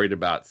too worried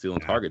about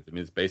stealing targets. I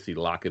mean, it's basically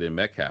Lockett and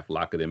Metcalf,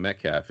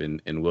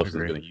 and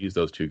Wilson's going to use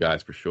those 2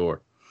 guys for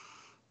sure.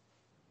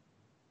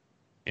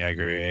 Yeah, I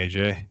agree.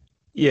 AJ?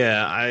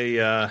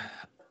 Yeah,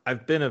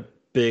 I've been a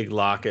big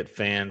Lockett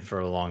fan for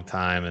a long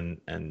time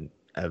and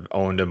have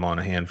owned him on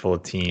a handful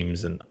of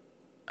teams, and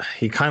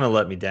he kind of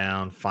let me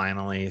down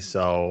finally,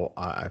 so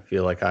I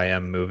feel like I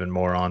am moving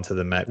more onto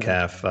the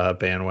Metcalf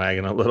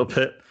bandwagon a little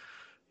bit.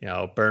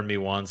 Burn me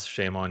once,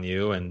 shame on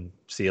you, and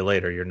see you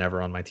later. You're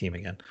never on my team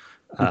again.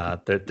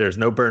 There's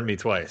no burn me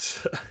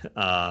twice.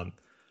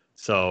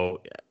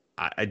 So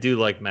I do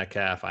like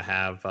Metcalf. I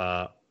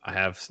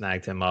have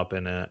snagged him up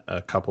in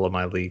a couple of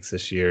my leagues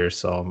this year,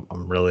 so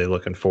I'm really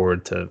looking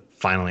forward to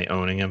finally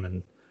owning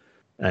him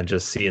and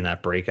just seeing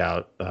that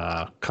breakout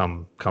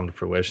come to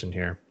fruition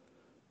here.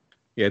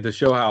 Yeah, to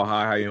show how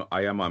high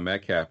I am on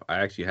Metcalf, I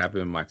actually have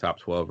him in my top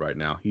 12 right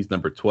now. He's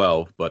number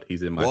 12, but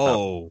he's in my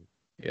top.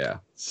 Yeah.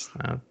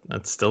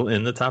 That's still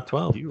in the top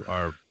 12. You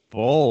are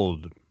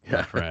bold, my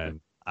Yeah. friend.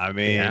 I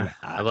mean, Yeah,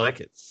 I like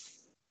it.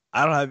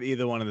 I don't have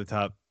either one in the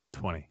top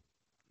 20. I'm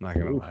not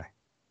going to lie.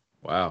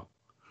 Wow.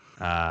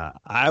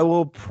 I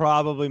will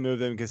probably move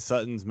them because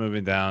Sutton's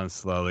moving down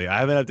slowly. I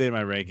haven't updated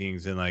my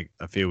rankings in like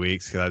a few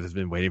weeks because I've just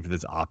been waiting for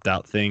this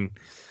opt-out thing.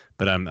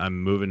 But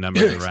I'm moving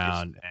numbers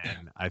around,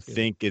 and I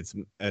think it's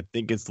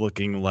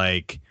looking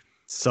like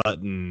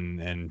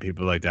Sutton and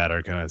people like that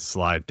are going to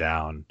slide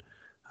down.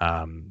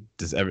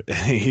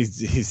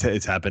 He's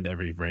it's happened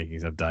every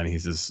rankings I've done.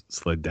 He's just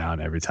slid down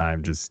every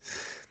time, just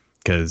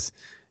because.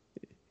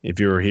 If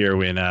you were here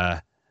when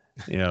the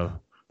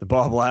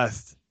ball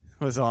blast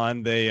was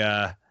on, we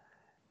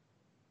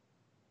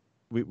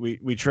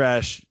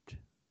trashed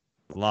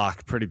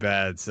Locke pretty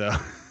bad, so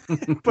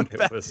put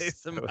that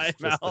taste in my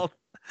mouth.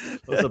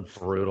 It was a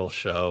brutal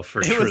show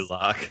for Drew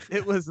Lock.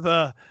 It was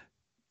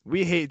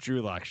we hate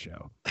Drew Lock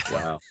show.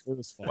 Wow. It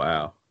was fun.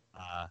 Wow.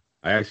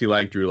 I actually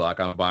like Drew Lock.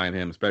 I'm buying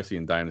him, especially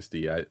in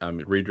Dynasty. I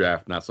mean,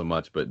 redraft, not so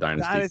much, but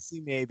Dynasty. Dynasty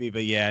maybe,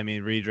 but yeah, I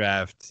mean,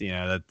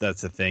 redraft,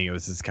 that's the thing. It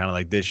was just kind of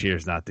like this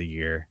year's not the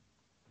year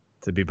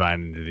to be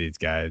buying into these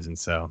guys. And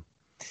so,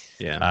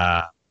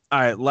 yeah. All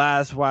right,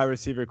 last wide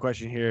receiver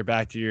question here.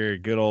 Back to your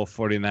good old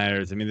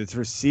 49ers. I mean, this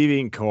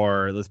receiving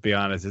core, let's be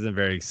honest, isn't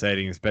very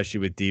exciting,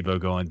 especially with Debo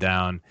going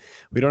down.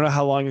 We don't know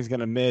how long he's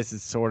going to miss.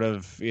 It's sort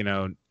of,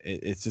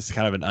 it's just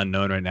kind of an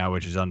unknown right now,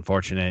 which is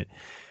unfortunate.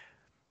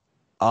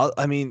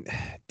 I mean,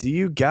 do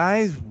you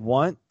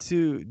want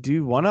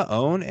to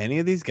own any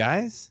of these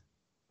guys?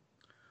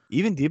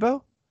 Even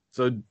Debo?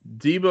 So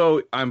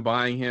Debo, I'm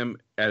buying him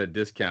at a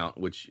discount,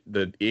 which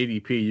the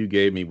ADP you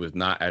gave me was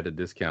not at a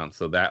discount,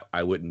 so that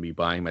I wouldn't be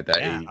buying him at that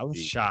ADP. I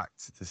was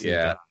shocked to see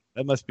that.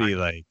 That must be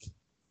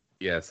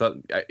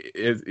so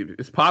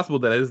it's possible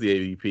that is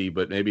the ADP,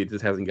 but maybe it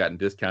just hasn't gotten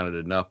discounted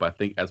enough. I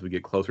think as we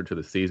get closer to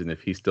the season,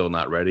 if he's still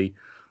not ready,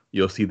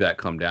 you'll see that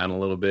come down a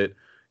little bit.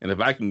 And if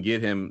I can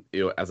get him,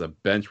 as a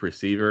bench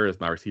receiver,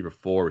 as my receiver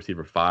 4,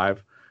 receiver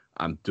 5,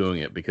 I'm doing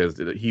it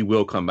because he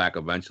will come back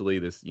eventually.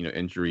 This,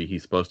 injury,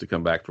 he's supposed to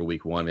come back for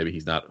week 1. Maybe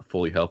he's not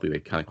fully healthy. They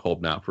kind of hold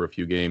him out for a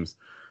few games,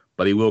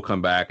 but he will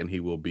come back and he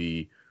will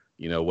be,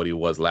 what he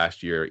was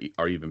last year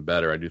or even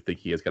better. I do think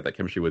he has got that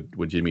chemistry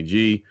with Jimmy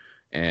G,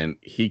 and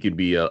he could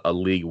be a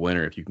league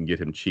winner if you can get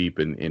him cheap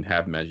and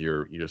have him as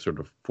your sort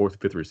of 4th,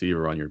 5th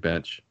receiver on your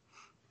bench.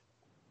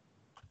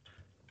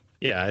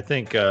 Yeah, I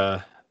think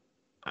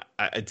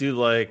I do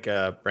like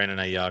Brandon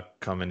Ayuk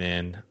coming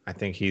in. I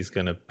think he's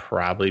going to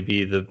probably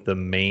be the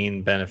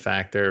main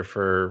benefactor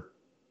for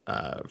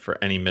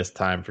any missed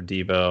time for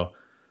Debo.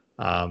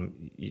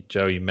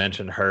 Joe, you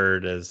mentioned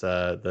Hurd as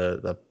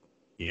the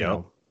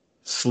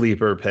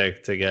sleeper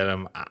pick to get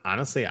him.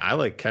 Honestly, I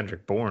like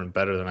Kendrick Bourne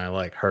better than I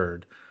like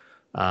Hurd.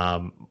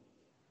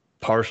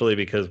 Partially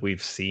because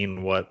we've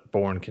seen what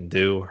Bourne can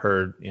do.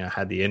 Hurd,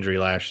 had the injury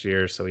last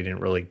year, so he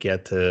didn't really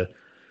get to,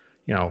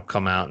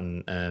 come out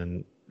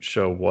and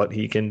show what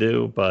he can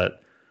do,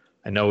 but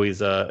I know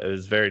he's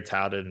is very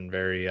touted and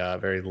very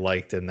very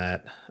liked in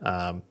that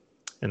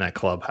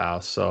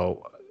clubhouse.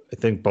 So I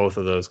think both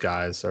of those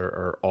guys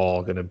are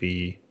all going to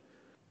be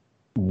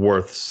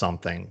worth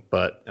something.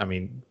 But I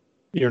mean,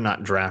 you're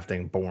not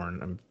drafting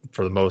Bourne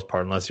for the most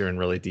part unless you're in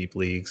really deep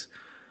leagues.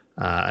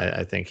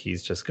 I think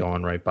he's just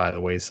going right by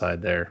the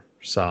wayside there.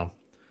 So.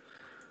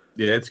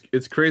 Yeah,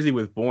 it's crazy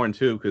with Bourne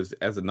too, because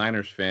as a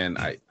Niners fan,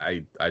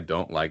 I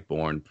don't like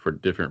Bourne for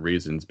different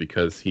reasons,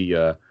 because he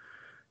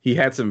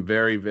had some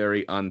very,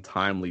 very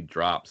untimely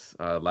drops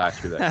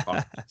last year that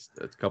cost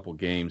a couple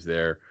games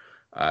there.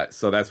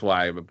 So that's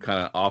why I'm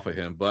kind of off of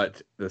him. But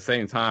at the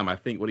same time, I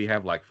think, what do you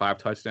have, like 5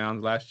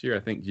 touchdowns last year? I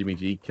think Jimmy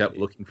G kept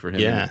looking for him.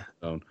 Yeah.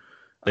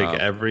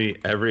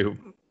 Every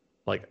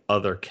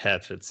other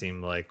catch, it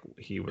seemed like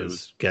he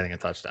was getting a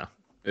touchdown.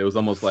 It was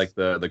almost like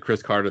the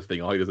Chris Carter thing.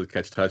 All he does is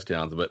catch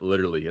touchdowns, but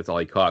literally that's all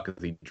he caught,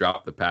 because he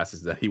dropped the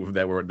passes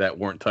that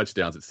weren't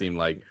touchdowns. It seemed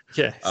like.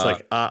 Yeah,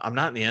 it's I'm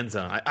not in the end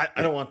zone. I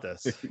don't want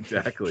this.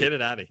 Exactly. Get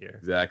it out of here.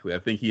 Exactly. I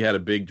think he had a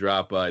big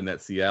drop in that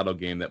Seattle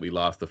game that we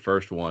lost the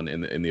first one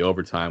in the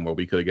overtime, where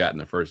we could have gotten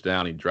the first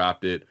down. He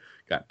dropped it,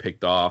 got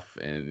picked off,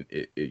 and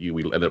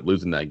we ended up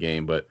losing that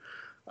game. But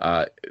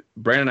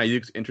Brandon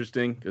Ayuk's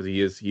interesting because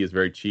he is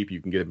very cheap. You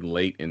can get him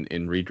late in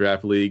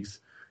redraft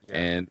leagues.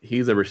 And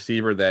he's a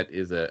receiver that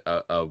is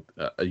a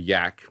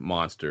yak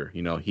monster.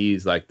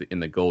 He's like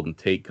in the Golden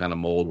Tate kind of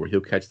mold, where he'll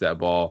catch that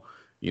ball,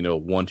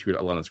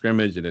 1-2 line of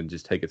scrimmage, and then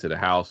just take it to the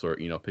house, or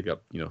pick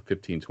up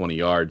 15, 20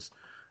 yards.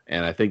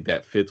 And I think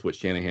that fits what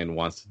Shanahan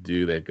wants to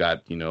do. They've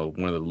got one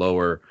of the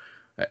lower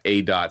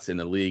ADOTs in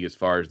the league as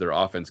far as their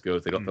offense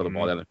goes. They don't throw the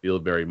ball down the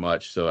field very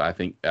much, so I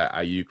think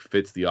Ayuk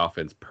fits the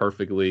offense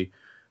perfectly.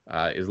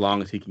 As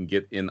long as he can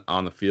get in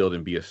on the field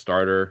and be a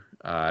starter,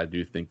 I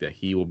do think that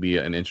he will be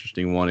an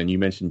interesting one. And you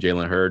mentioned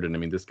Jalen Hurd, and I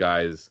mean, this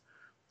guy is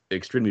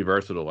extremely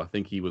versatile. I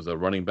think he was a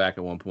running back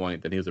at one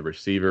point, then he was a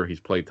receiver. He's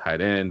played tight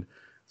end.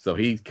 So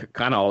he's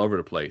kind of all over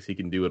the place. He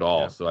can do it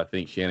all. Yeah. So I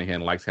think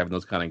Shanahan likes having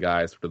those kind of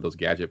guys for those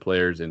gadget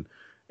players, and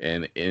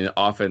in an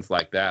offense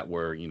like that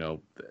where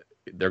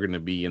they're going to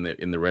be in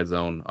the red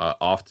zone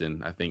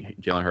often. I think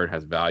Jalen Hurts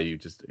has value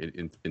just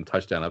in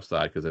touchdown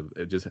upside because of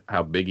just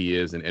how big he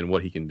is and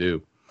what he can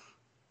do.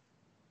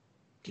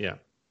 Yeah.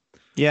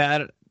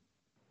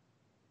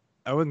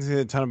 I wouldn't say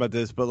a ton about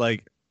this,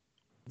 but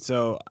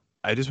so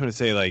I just want to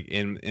say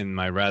in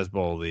my Raz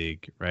Bowl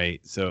league,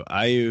 right? So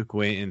Ayuk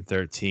went in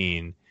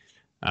 13.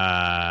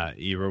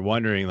 You were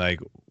wondering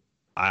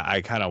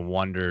I kind of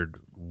wondered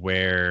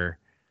where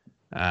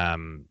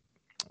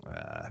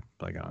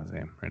like on his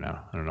name right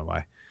now. I don't know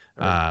why.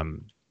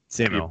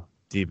 Samuel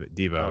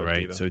Debo,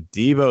 right? Debo. So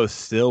Debo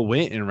still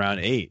went in round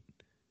 8,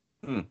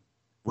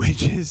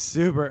 which is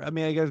super. I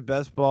mean, I guess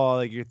best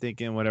ball, you're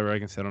thinking whatever, I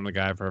can sit on the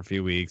guy for a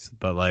few weeks,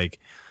 but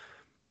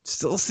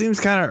still seems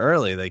kind of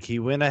early. He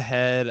went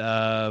ahead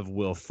of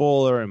Will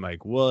Fuller and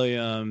Mike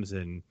Williams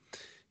and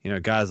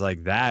guys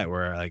like that,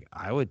 where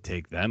I would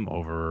take them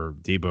over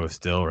Debo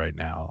still right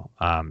now,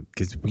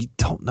 because we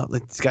don't know.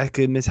 This guy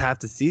could miss half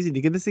the season.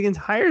 He could miss the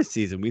entire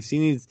season. We've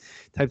seen these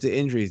types of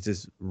injuries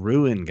just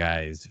ruin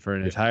guys for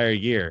an entire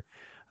year.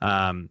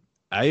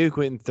 Ayuk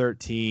went in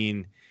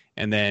 13,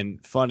 and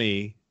then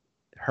funny,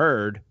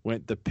 Hurd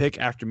went the pick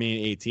after me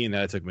in 18.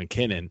 That I took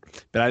McKinnon,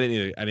 but I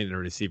didn't need a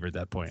receiver at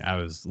that point. I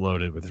was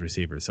loaded with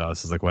receivers, so I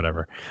was just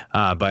whatever.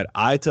 But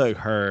I took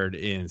Hurd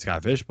in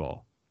Scott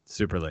Fishbowl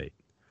super late.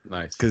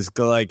 Nice. Because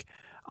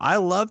I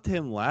loved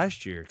him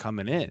last year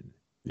coming in,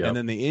 and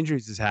then the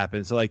injuries just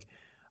happened. So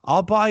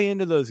I'll buy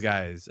into those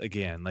guys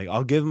again.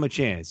 I'll give them a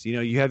chance.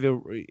 You have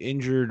your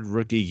injured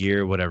rookie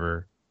year,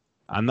 whatever.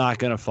 I'm not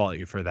gonna fault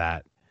you for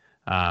that.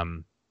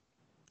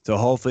 So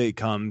hopefully it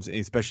comes,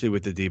 especially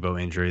with the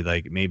Debo injury.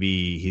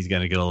 Maybe he's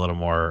gonna get a little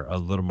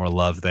more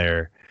love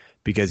there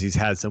because he's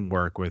had some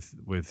work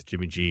with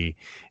Jimmy G.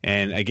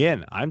 And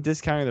again, I'm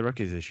discounting the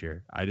rookies this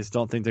year. I just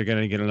don't think they're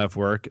gonna get enough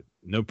work.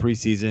 No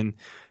preseason.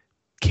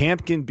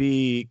 Camp can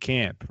be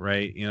camp,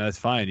 right? That's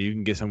fine. You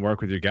can get some work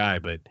with your guy,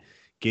 but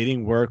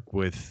getting work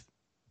with,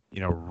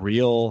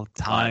 real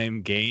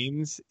time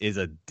games is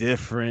a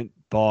different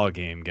ball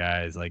game,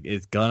 guys.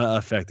 It's gonna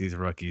affect these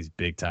rookies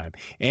big time,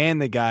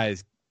 and the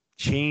guys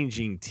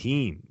changing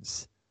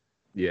teams.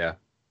 Yeah,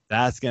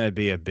 that's gonna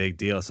be a big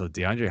deal. So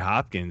DeAndre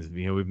Hopkins,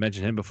 we've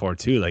mentioned him before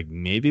too.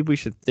 Maybe we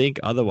should think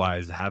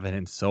otherwise, having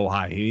him so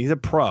high. He's a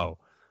pro,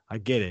 I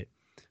get it,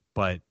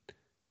 but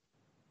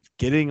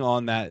getting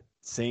on that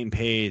same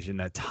page and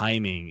that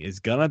timing is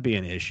gonna be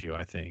an issue,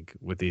 I think,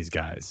 with these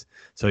guys.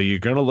 So you're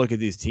gonna look at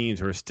these teams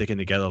who are sticking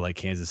together like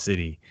Kansas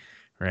City,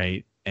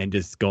 right? And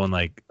just going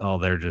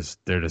they're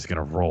just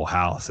gonna roll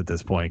house at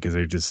this point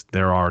because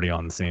they're already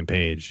on the same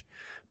page.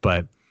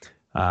 But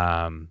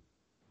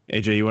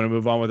AJ, you want to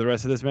move on with the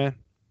rest of this, man?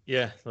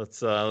 Yeah, let's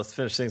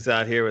finish things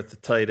out here with the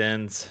tight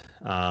ends.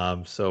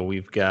 So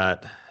we've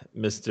got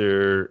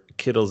Mr.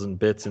 Kittles and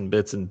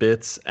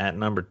Bits at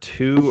number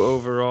 2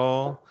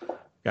 overall.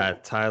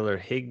 Got Tyler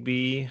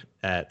Higbee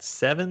at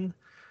 7,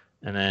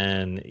 and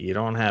then you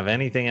don't have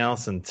anything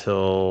else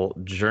until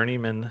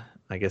journeyman,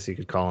 I guess you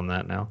could call him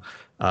that now,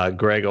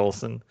 Greg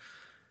Olsen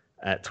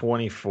at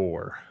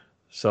 24.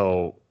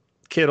 So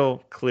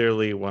Kittle,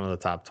 clearly one of the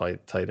top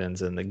tight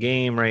ends in the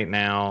game right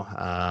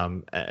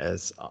now,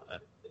 as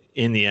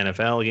in the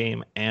NFL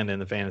game and in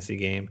the fantasy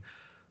game.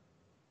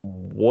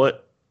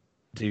 What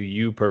do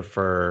you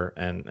prefer?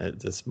 And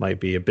this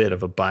might be a bit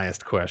of a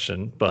biased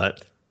question,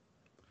 but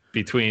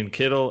between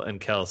Kittle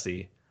and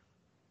Kelsey,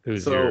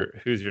 who's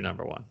your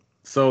number one?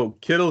 So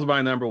Kittle's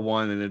my number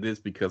one, and it is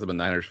because I'm a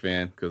Niners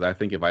fan. Because I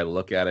think if I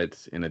look at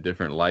it in a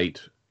different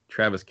light,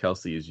 Travis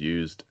Kelsey is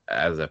used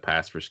as a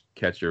pass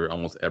catcher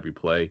almost every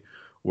play,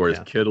 whereas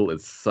Kittle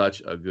is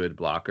such a good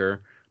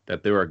blocker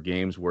that there are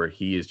games where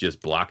he is just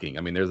blocking.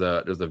 I mean, there's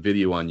a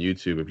video on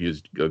YouTube, if you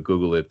just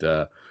Google it,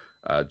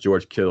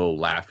 George Kittle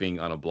laughing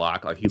on a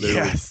block, he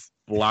literally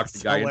blocks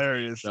the guy.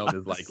 Hilarious.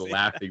 Is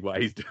laughing while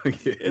he's doing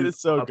it. It is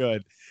so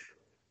good.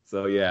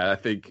 So yeah, I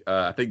think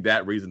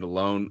that reason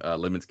alone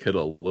limits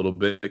Kittle a little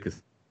bit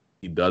because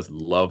he does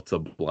love to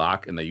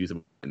block, and they use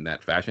him in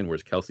that fashion.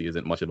 Whereas Kelsey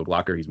isn't much of a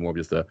blocker; he's more of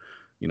just a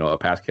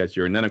pass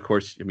catcher. And then of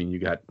course, you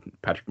got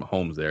Patrick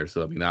Mahomes there,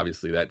 so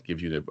obviously that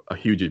gives you a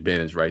huge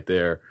advantage right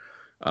there.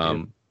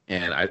 And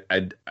I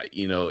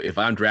if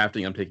I'm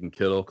drafting, I'm taking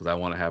Kittle because I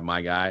want to have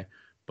my guy.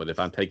 But if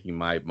I'm taking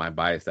my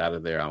bias out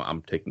of there,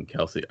 I'm taking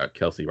Kelsey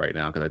right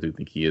now because I do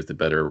think he is the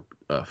better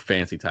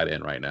fancy tight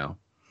end right now.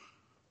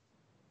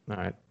 All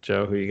right,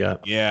 Joe, who you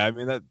got? Yeah, I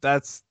mean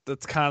that's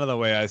kind of the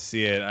way I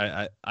see it.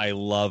 I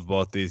love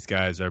both these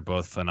guys. They're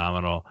both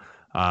phenomenal.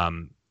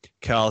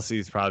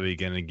 Kelsey's probably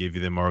going to give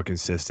you the more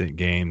consistent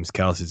games.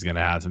 Kelsey's going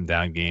to have some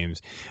down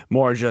games,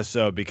 more just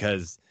so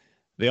because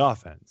the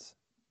offense.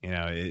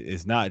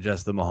 It's not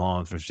just the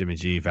Mahomes for Jimmy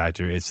G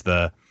factor. It's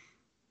the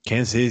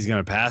Kansas City's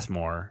going to pass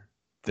more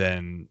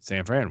than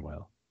San Fran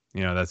will.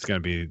 That's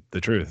going to be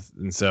the truth.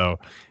 And so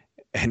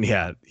And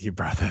yeah, he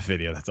brought that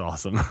video. That's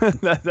awesome.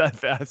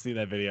 I've seen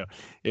that video.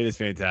 It is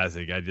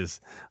fantastic.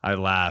 I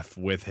laugh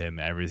with him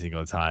every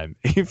single time.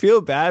 You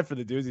feel bad for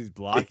the dudes he's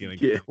blocking.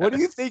 Like, Yeah. what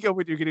do you think of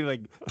when you're getting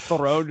like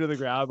thrown to the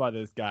ground by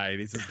this guy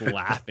and he's just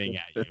laughing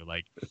at you?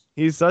 Like,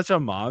 he's such a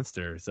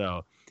monster.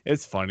 So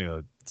it's funny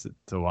to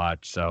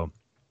watch. So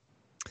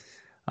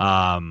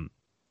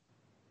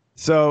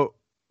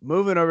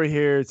moving over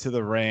here to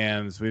the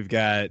Rams, we've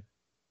got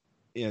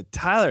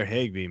Tyler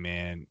Higbee,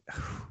 man.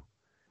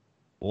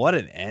 What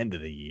an end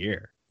of the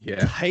year.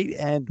 Yeah. Tight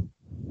end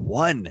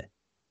won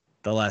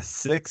the last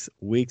 6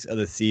 weeks of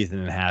the season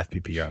in half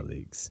PPR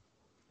leagues.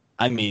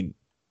 I mean,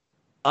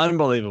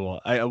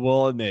 unbelievable. I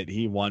will admit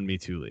he won me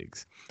 2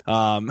 leagues.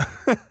 Nice.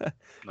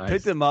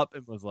 Picked him up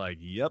and was like,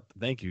 yep,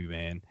 thank you,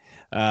 man.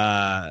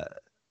 I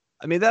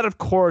mean, that, of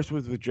course,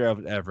 was with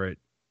Gerald Everett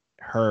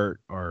hurt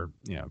or,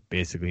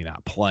 basically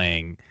not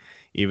playing,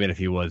 even if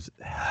he was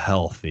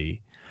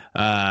healthy.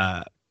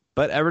 But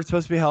Everett's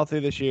supposed to be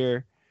healthy this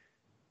year.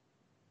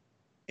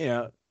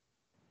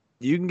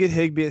 You can get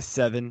Higbee at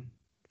 7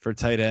 for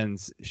tight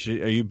ends.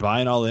 Are you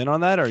buying all in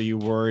on that? Or are you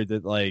worried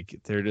that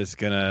they're just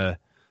gonna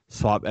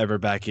swap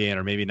Everett back in,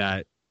 or maybe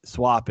not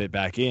swap it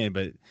back in,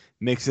 but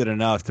mix it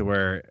enough to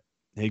where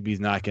Higbee's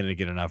not going to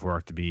get enough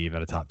work to be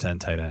even a top 10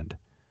 tight end?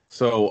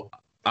 So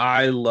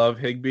I love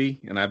Higbee,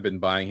 and I've been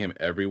buying him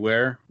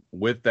everywhere.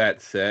 With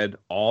that said,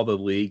 all the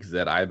leagues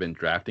that I've been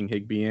drafting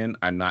Higbee in,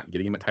 I'm not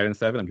getting him at tight end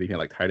 7. I'm getting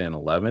him at tight end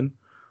 11.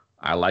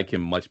 I like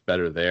him much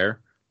better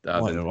there. I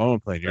want to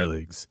play in your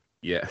leagues.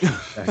 Yeah,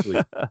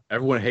 exactly.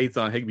 Everyone hates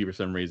on Higbee for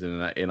some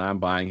reason, and I'm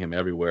buying him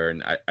everywhere.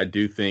 And I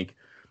do think,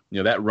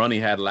 that run he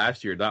had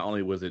last year, not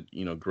only was it,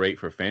 great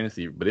for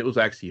fantasy, but it was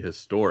actually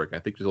historic. I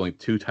think there's only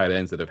 2 tight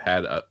ends that have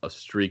had a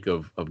streak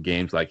of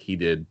games like he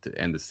did to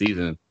end the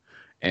season.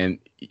 And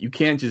you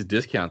can't just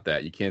discount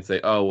that. You can't say,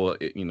 oh, well,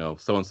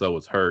 so-and-so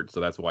was hurt, so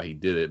that's why he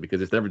did it,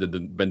 because it's never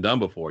been done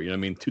before.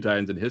 2 tight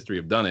ends in history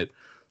have done it.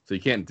 So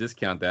you can't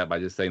discount that by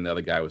just saying the other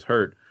guy was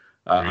hurt.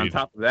 On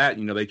top of that,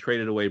 they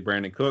traded away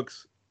Brandon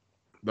Cooks.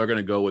 They're going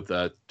to go with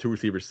 2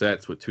 receiver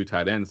sets with 2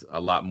 tight ends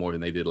a lot more than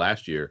they did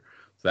last year.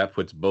 So that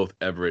puts both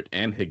Everett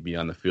and Higbee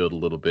on the field a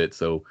little bit.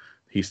 So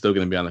he's still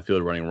going to be on the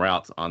field running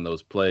routes on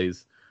those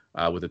plays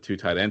with the 2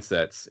 tight end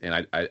sets.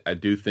 And I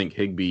do think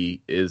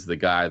Higbee is the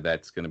guy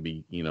that's going to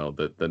be,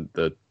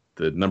 the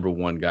number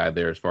one guy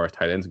there as far as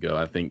tight ends go.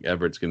 I think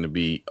Everett's going to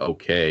be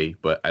okay,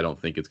 but I don't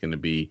think it's going to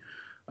be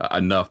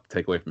enough to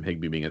take away from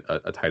Higbee being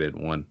a tight end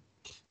 1.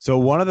 So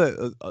one of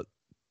the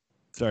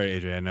sorry,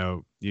 AJ, I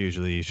know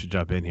usually you should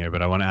jump in here,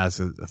 but I want to ask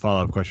a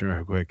follow-up question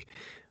real quick.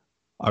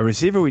 A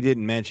receiver we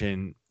didn't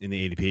mention in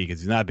the ADP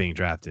because he's not being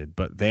drafted,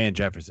 but Van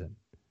Jefferson,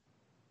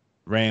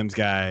 Rams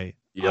guy.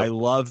 Yep. I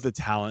love the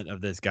talent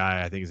of this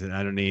guy. I think he's an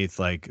underneath,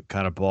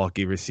 kind of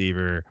bulky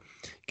receiver,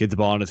 get the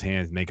ball in his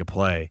hands, make a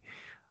play.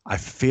 I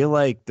feel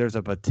like there's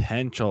a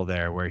potential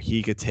there where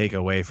he could take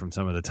away from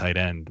some of the tight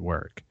end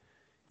work.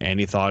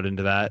 Any thought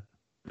into that?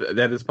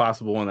 That is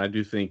possible, and I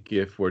do think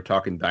if we're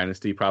talking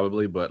dynasty,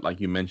 probably. But like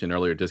you mentioned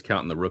earlier,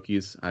 discounting the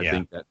rookies, I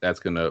think that's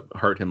going to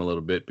hurt him a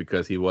little bit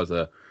because he was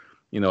a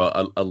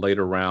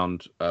later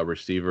round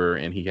receiver,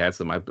 and he had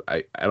some.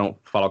 I don't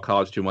follow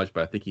college too much,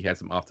 but I think he had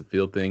some off the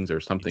field things or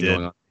something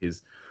going on.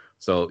 There's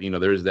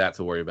that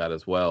to worry about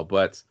as well.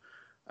 But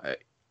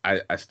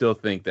I still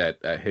think that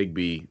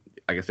Higbee,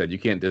 like I said, you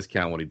can't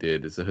discount what he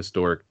did. It's a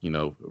historic,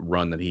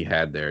 run that he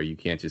had there. You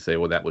can't just say,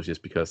 well, that was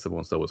just because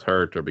so-and-so was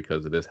hurt or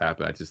because of this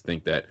happened. I just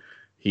think that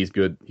he's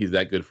good. He's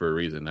that good for a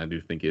reason. I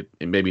do think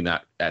and maybe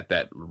not at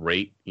that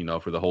rate,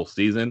 for the whole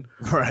season.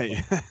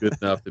 Right.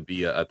 Good enough to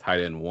be a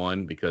tight end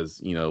 1 because,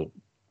 and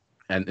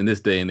in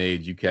this day and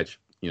age, you catch,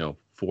 4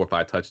 or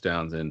 5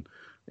 touchdowns and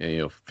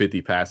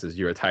 50 passes,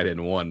 you're a tight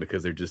end 1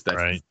 because they're just,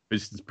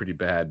 it's just pretty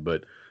bad.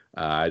 But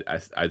I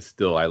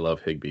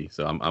love Higbee.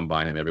 So I'm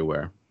buying him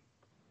everywhere.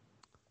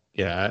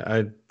 Yeah,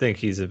 I think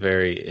he's a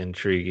very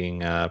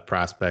intriguing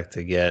prospect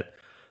to get.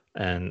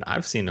 And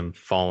I've seen him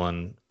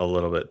fallen a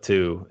little bit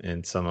too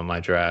in some of my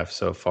drafts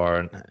so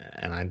far.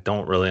 And I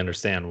don't really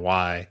understand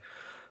why,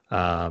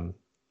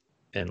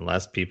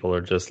 unless people are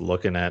just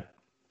looking at,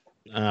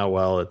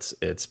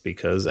 it's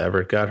because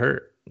Everett got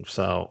hurt.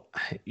 So,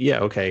 yeah,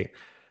 okay.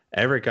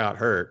 Everett got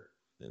hurt.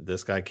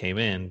 This guy came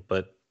in,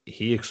 but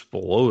he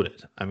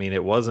exploded. I mean,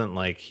 it wasn't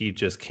like he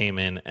just came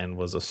in and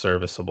was a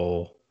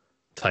serviceable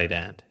tight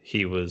end.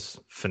 He was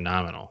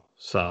phenomenal.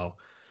 So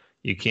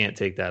you can't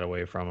take that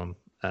away from him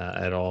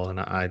at all.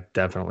 And I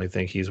definitely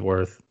think he's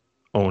worth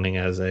owning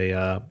as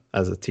a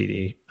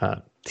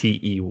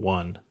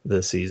TE1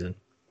 this season.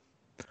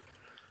 All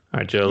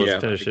right, Joe,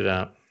 let's finish it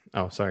out.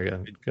 Oh, sorry.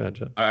 Go ahead,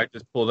 Joe. I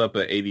just pulled up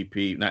not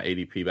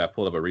ADP, but I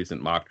pulled up a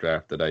recent mock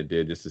draft that I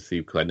did just to see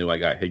because I knew I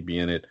got Higbee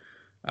in it.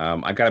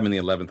 I got him in the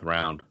 11th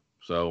round.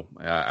 So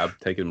I've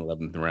taken him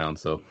 11th round.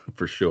 So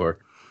for sure.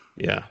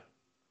 Yeah.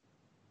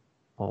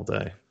 All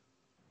day.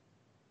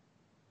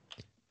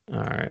 All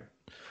right.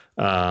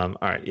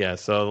 Yeah.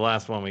 So the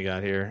last one we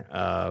got here,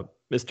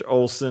 Mr.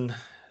 Olsen.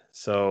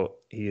 So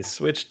he's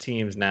switched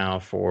teams now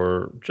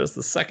for just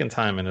the second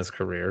time in his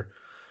career.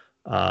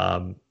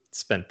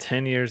 spent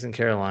 10 years in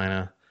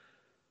Carolina.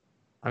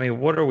 I mean,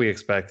 what are we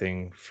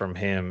expecting from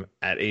him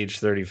at age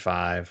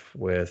 35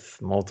 with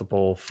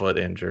multiple foot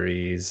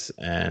injuries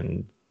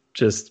and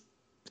just,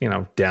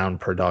 down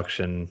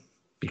production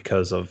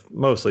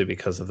mostly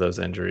because of those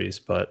injuries,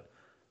 but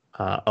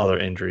other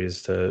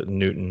injuries to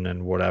Newton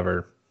and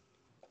whatever.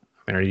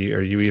 I mean,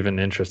 are you even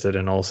interested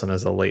in Olsen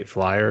as a late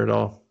flyer at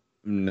all?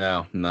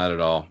 No, not at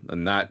all.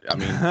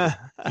 For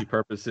key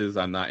purposes,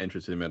 I'm not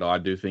interested in him at all. I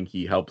do think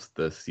he helps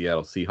the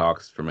Seattle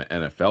Seahawks from an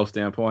NFL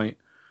standpoint.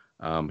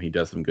 He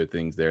does some good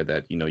things there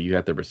that, you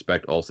have to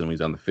respect Olsen when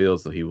he's on the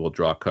field, so he will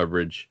draw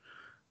coverage.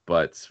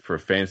 But for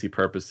fantasy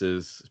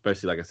purposes,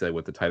 especially, like I said,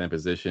 with the tight end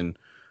position,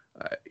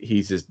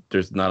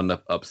 there's not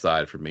enough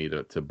upside for me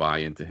to buy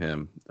into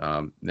him.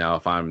 Now,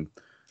 if I'm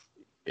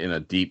in a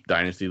deep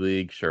dynasty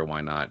league, sure,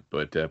 why not?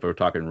 But if we're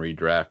talking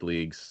redraft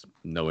leagues,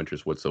 no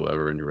interest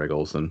whatsoever in Greg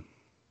Olsen.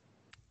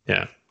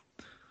 Yeah.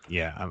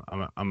 Yeah,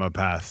 I'm gonna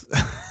pass.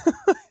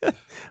 I'm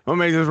gonna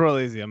make this real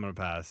easy. I'm gonna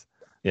pass.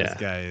 Yeah. This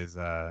guy is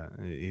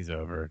he's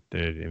over,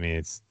 dude. I mean,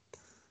 it's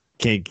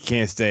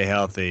can't stay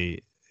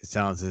healthy. As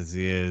talented as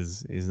he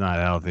is, he's not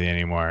healthy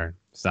anymore.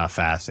 He's not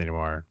fast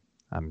anymore.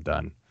 I'm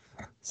done.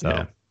 So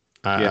yeah.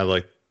 I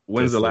like.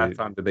 When's the last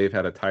time that they've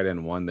had a tight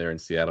end one there in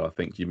Seattle? I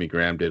think Jimmy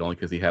Graham did, only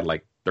because he had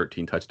like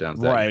 13 touchdowns.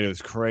 Right, it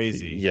was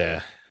crazy.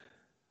 Yeah.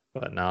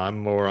 But now I'm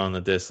more on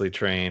the Disley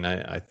train.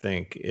 I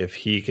think if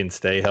he can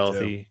stay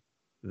healthy,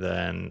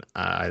 then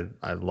I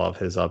love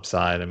his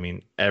upside. I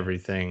mean,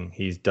 everything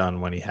he's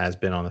done when he has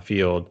been on the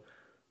field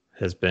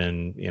has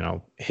been,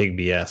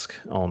 Higbee-esque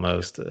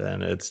almost.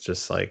 And it's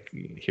just like,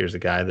 here's a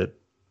guy that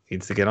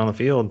needs to get on the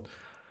field.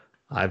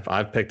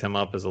 I've picked him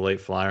up as a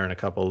late flyer in a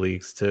couple of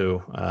leagues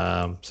too.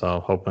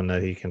 So hoping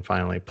that he can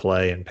finally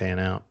play and pan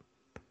out.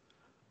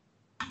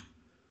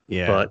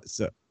 Yeah. But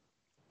so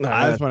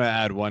I just want to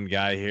add one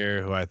guy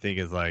here who I think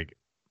is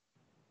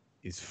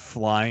he's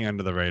flying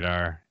under the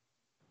radar,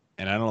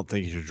 and I don't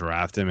think you should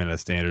draft him in a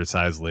standard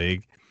size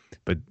league.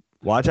 But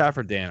watch out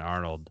for Dan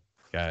Arnold,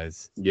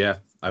 guys. Yeah,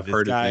 I've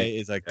heard this guy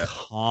is a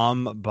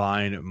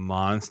combine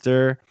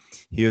monster.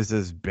 He was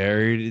just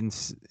buried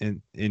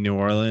in New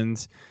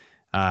Orleans.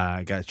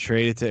 Got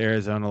traded to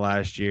Arizona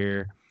last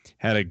year.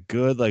 Had a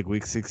good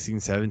week 16,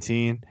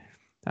 17.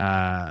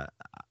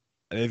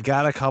 They've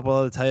got a couple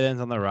of tight ends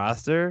on the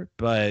roster,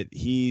 but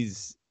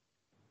he's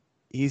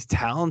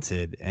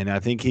talented, and I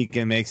think he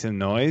can make some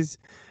noise.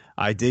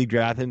 I did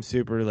draft him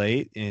super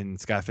late in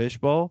Scott Fish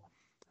Bowl.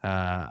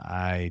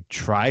 I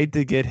tried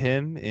to get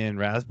him in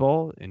Raz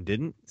Bowl and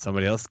didn't.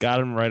 Somebody else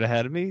got him right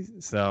ahead of me.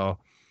 So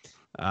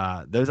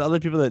there's other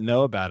people that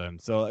know about him.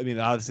 So, I mean,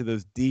 obviously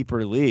those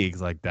deeper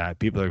leagues like that,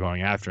 people are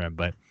going after him.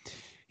 But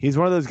he's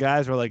one of those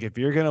guys where, if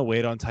you're going to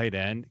wait on tight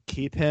end,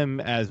 keep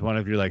him as one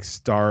of your,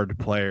 starred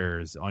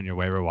players on your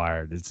waiver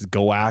wire. Just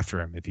go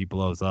after him if he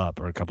blows up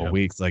or a couple of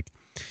weeks.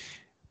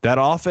 That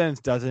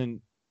offense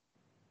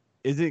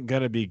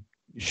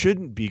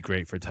shouldn't be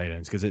great for tight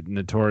ends because it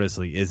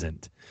notoriously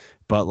isn't.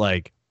 But,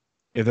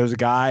 if there's a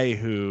guy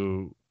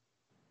who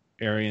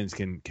Arians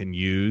can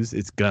use,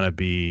 it's going to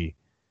be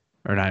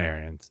 – or not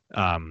Arians.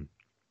 Damn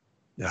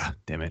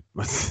it.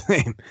 What's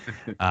his name?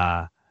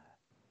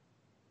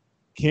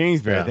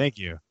 Kingsbury. Yeah. Thank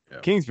you. Yeah.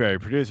 Kingsbury,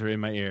 producer in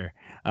my ear.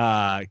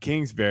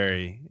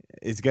 Kingsbury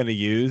is going to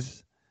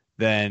use,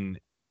 then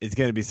it's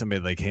going to be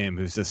somebody like him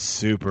who's just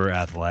super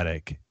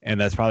athletic. And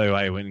that's probably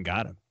why he went and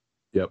got him.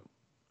 Yep.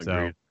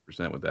 Agreed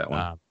 100% with that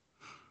one.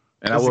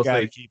 And I will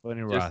say, keep on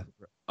your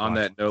on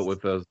that note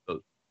with those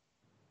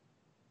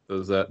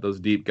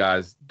deep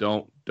guys,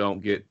 don't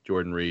get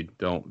Jordan Reed.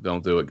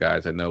 Don't do it,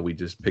 guys. I know we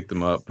just picked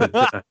them up.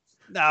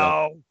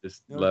 No.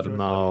 Just let them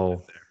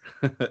know.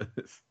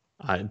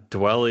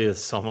 Dwelly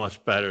is so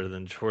much better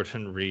than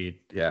Jordan Reed.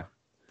 Yeah.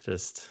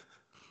 Just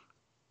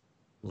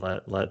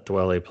let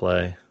Dwelly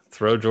play.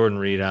 Throw Jordan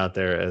Reed out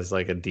there as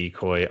a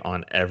decoy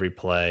on every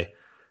play,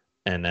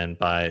 and then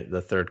by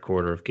the third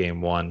quarter of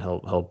game one,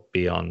 he'll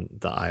be on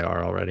the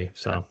IR already.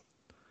 So,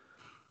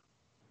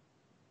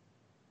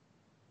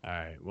 all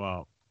right.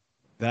 Well,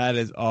 that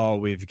is all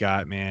we've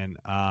got, man.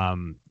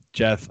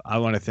 Jeff, I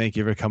want to thank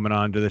you for coming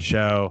on to the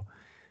show.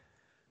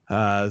 It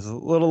was a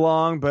little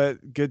long,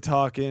 but good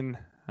talking.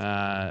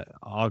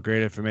 All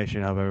great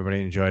information. I hope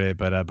everybody enjoyed it.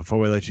 But before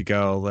we let you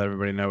go, let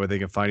everybody know where they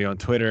can find you on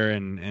Twitter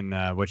and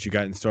what you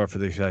got in store for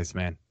these guys,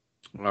 man.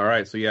 All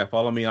right. So,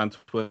 follow me on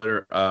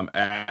Twitter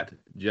at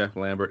Jeff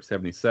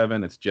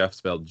Lambert77. It's Jeff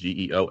spelled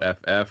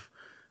Geoff.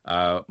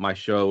 My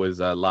show is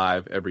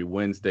live every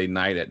Wednesday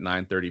night at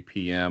 9:30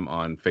 p.m.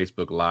 on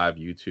Facebook Live,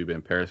 YouTube,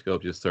 and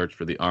Periscope. Just search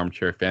for the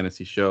Armchair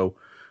Fantasy Show.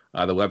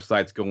 The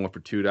website's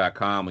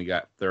goingfor2.com. We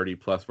got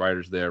 30-plus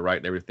writers there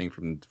writing everything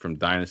from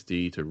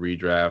Dynasty to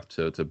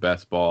Redraft to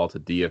Best Ball to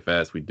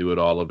DFS. We do it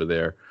all over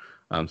there.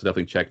 So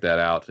definitely check that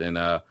out.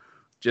 And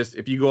just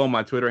if you go on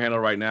my Twitter handle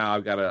right now,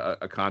 I've got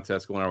a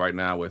contest going on right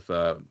now with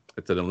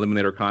it's an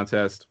eliminator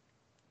contest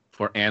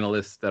for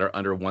analysts that are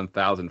under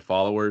 1,000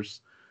 followers.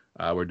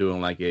 We're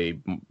doing a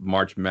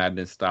March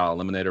Madness style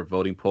eliminator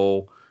voting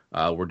poll.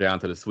 We're down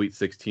to the Sweet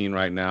 16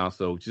 right now,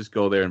 so just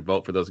go there and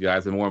vote for those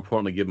guys, and more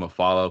importantly, give them a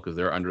follow because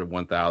they're under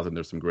 1,000.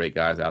 There's some great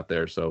guys out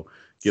there, so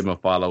give them a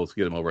follow. Let's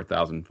get them over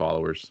 1,000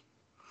 followers.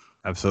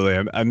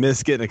 Absolutely. I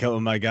miss getting a couple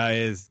of my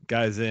guys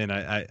in.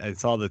 I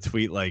saw the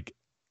tweet like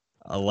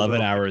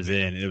 11 hours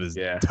in. It was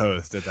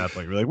toast at that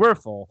point. We're like, we're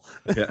full.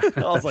 Yeah.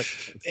 I was like,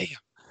 damn.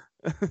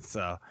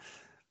 So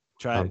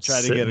try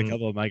to get a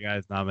couple of my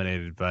guys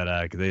nominated,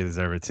 but because they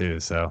deserve it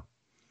too. So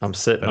I'm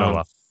sitting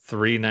on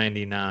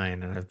 $3.99,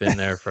 and I've been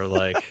there for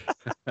like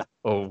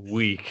a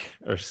week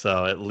or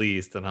so at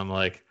least, and I'm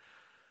like,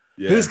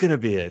 who's gonna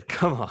be it?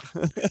 Come on.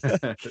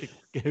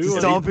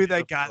 Just don't be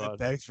that guy that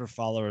begs for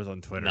followers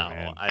on Twitter. No,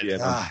 man.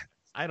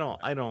 I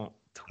don't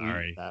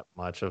tweet that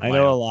much of. I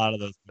know a lot of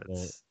those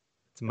people.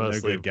 It's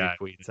mostly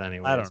retweets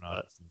anyway. I don't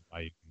know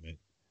why you commit.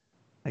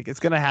 Like it's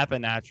gonna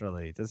happen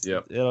naturally. Just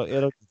it'll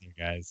get there,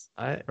 guys.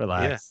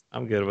 Relax. Yeah,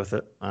 I'm good with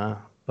it.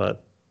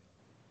 But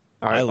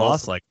I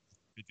lost like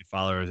 50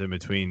 followers in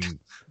between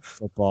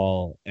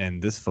football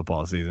and this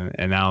football season,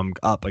 and now I'm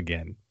up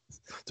again.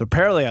 So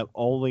apparently I'm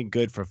only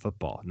good for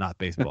football, not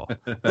baseball.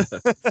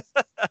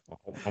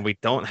 When we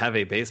don't have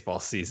a baseball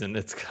season,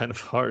 it's kind of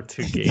hard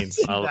to gain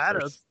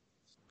followers.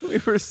 We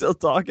were still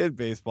talking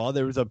baseball.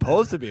 There was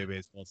supposed to be a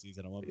baseball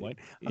season at one point.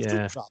 I'm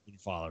still dropping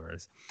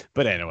followers.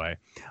 But anyway.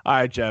 All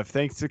right, Jeff.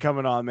 Thanks for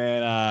coming on,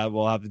 man.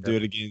 We'll have to do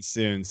it again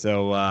soon.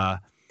 So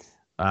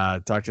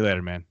talk to you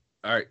later, man.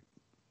 All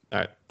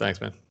right. Thanks,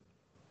 man.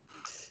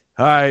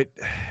 All right,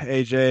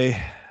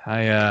 AJ.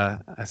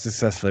 I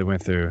successfully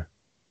went through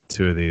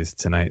 2 of these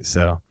tonight,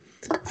 so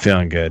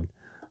feeling good.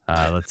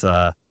 Let's.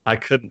 I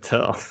couldn't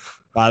tell.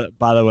 By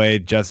the way,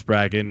 Jeff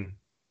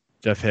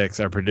Hicks,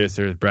 our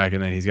producer, is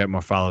bragging that he's got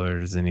more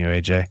followers than you,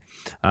 AJ.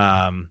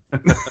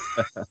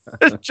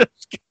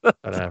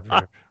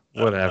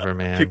 Whatever,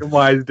 man. Kick 'em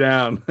wise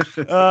down.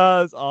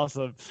 That's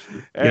awesome.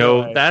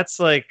 Anyway. That's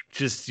like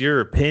just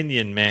your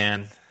opinion,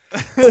 man.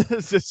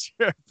 It's just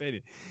your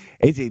opinion.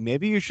 AJ,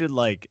 maybe you should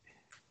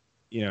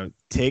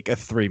take a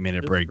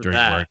 3-minute break during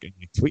work and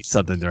tweet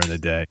something during the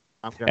day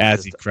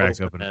as he cracks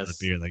open another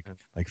beer, like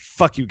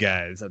fuck you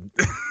guys.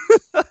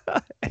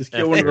 Just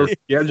get one of those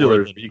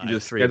schedulers. You can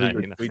just schedule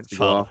your tweets to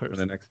go off for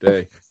the next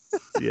day.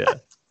 Yeah,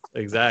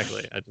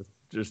 exactly. I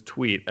just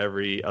tweet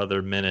every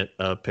other minute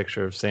a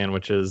picture of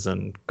sandwiches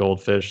and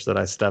goldfish that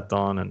I stepped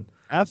on, and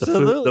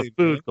absolutely the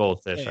food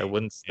goldfish. I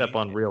wouldn't step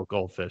on real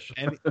goldfish.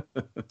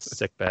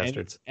 Sick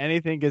bastards.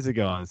 Anything gets it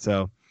going.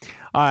 So,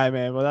 all right,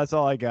 man. Well, that's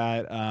all I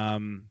got.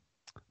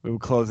 We will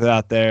close it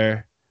out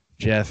there.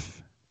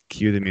 Jeff,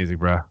 cue the music,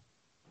 bro.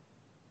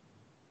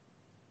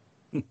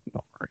 Don't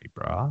worry,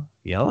 bro.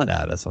 Yelling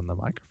at us on the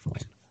microphone.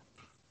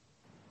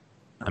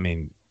 I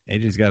mean,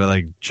 AJ's got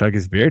to chug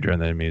his beer during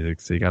the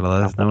music, so you got to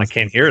let us know. I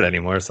can't hear it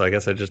anymore, so I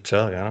guess I just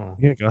chug. I don't know.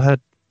 Yeah, go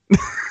ahead.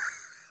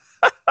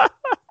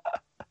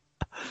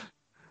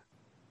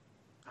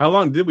 How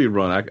long did we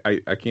run?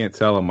 I can't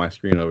tell on my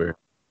screen over here.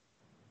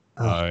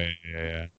 Oh, yeah.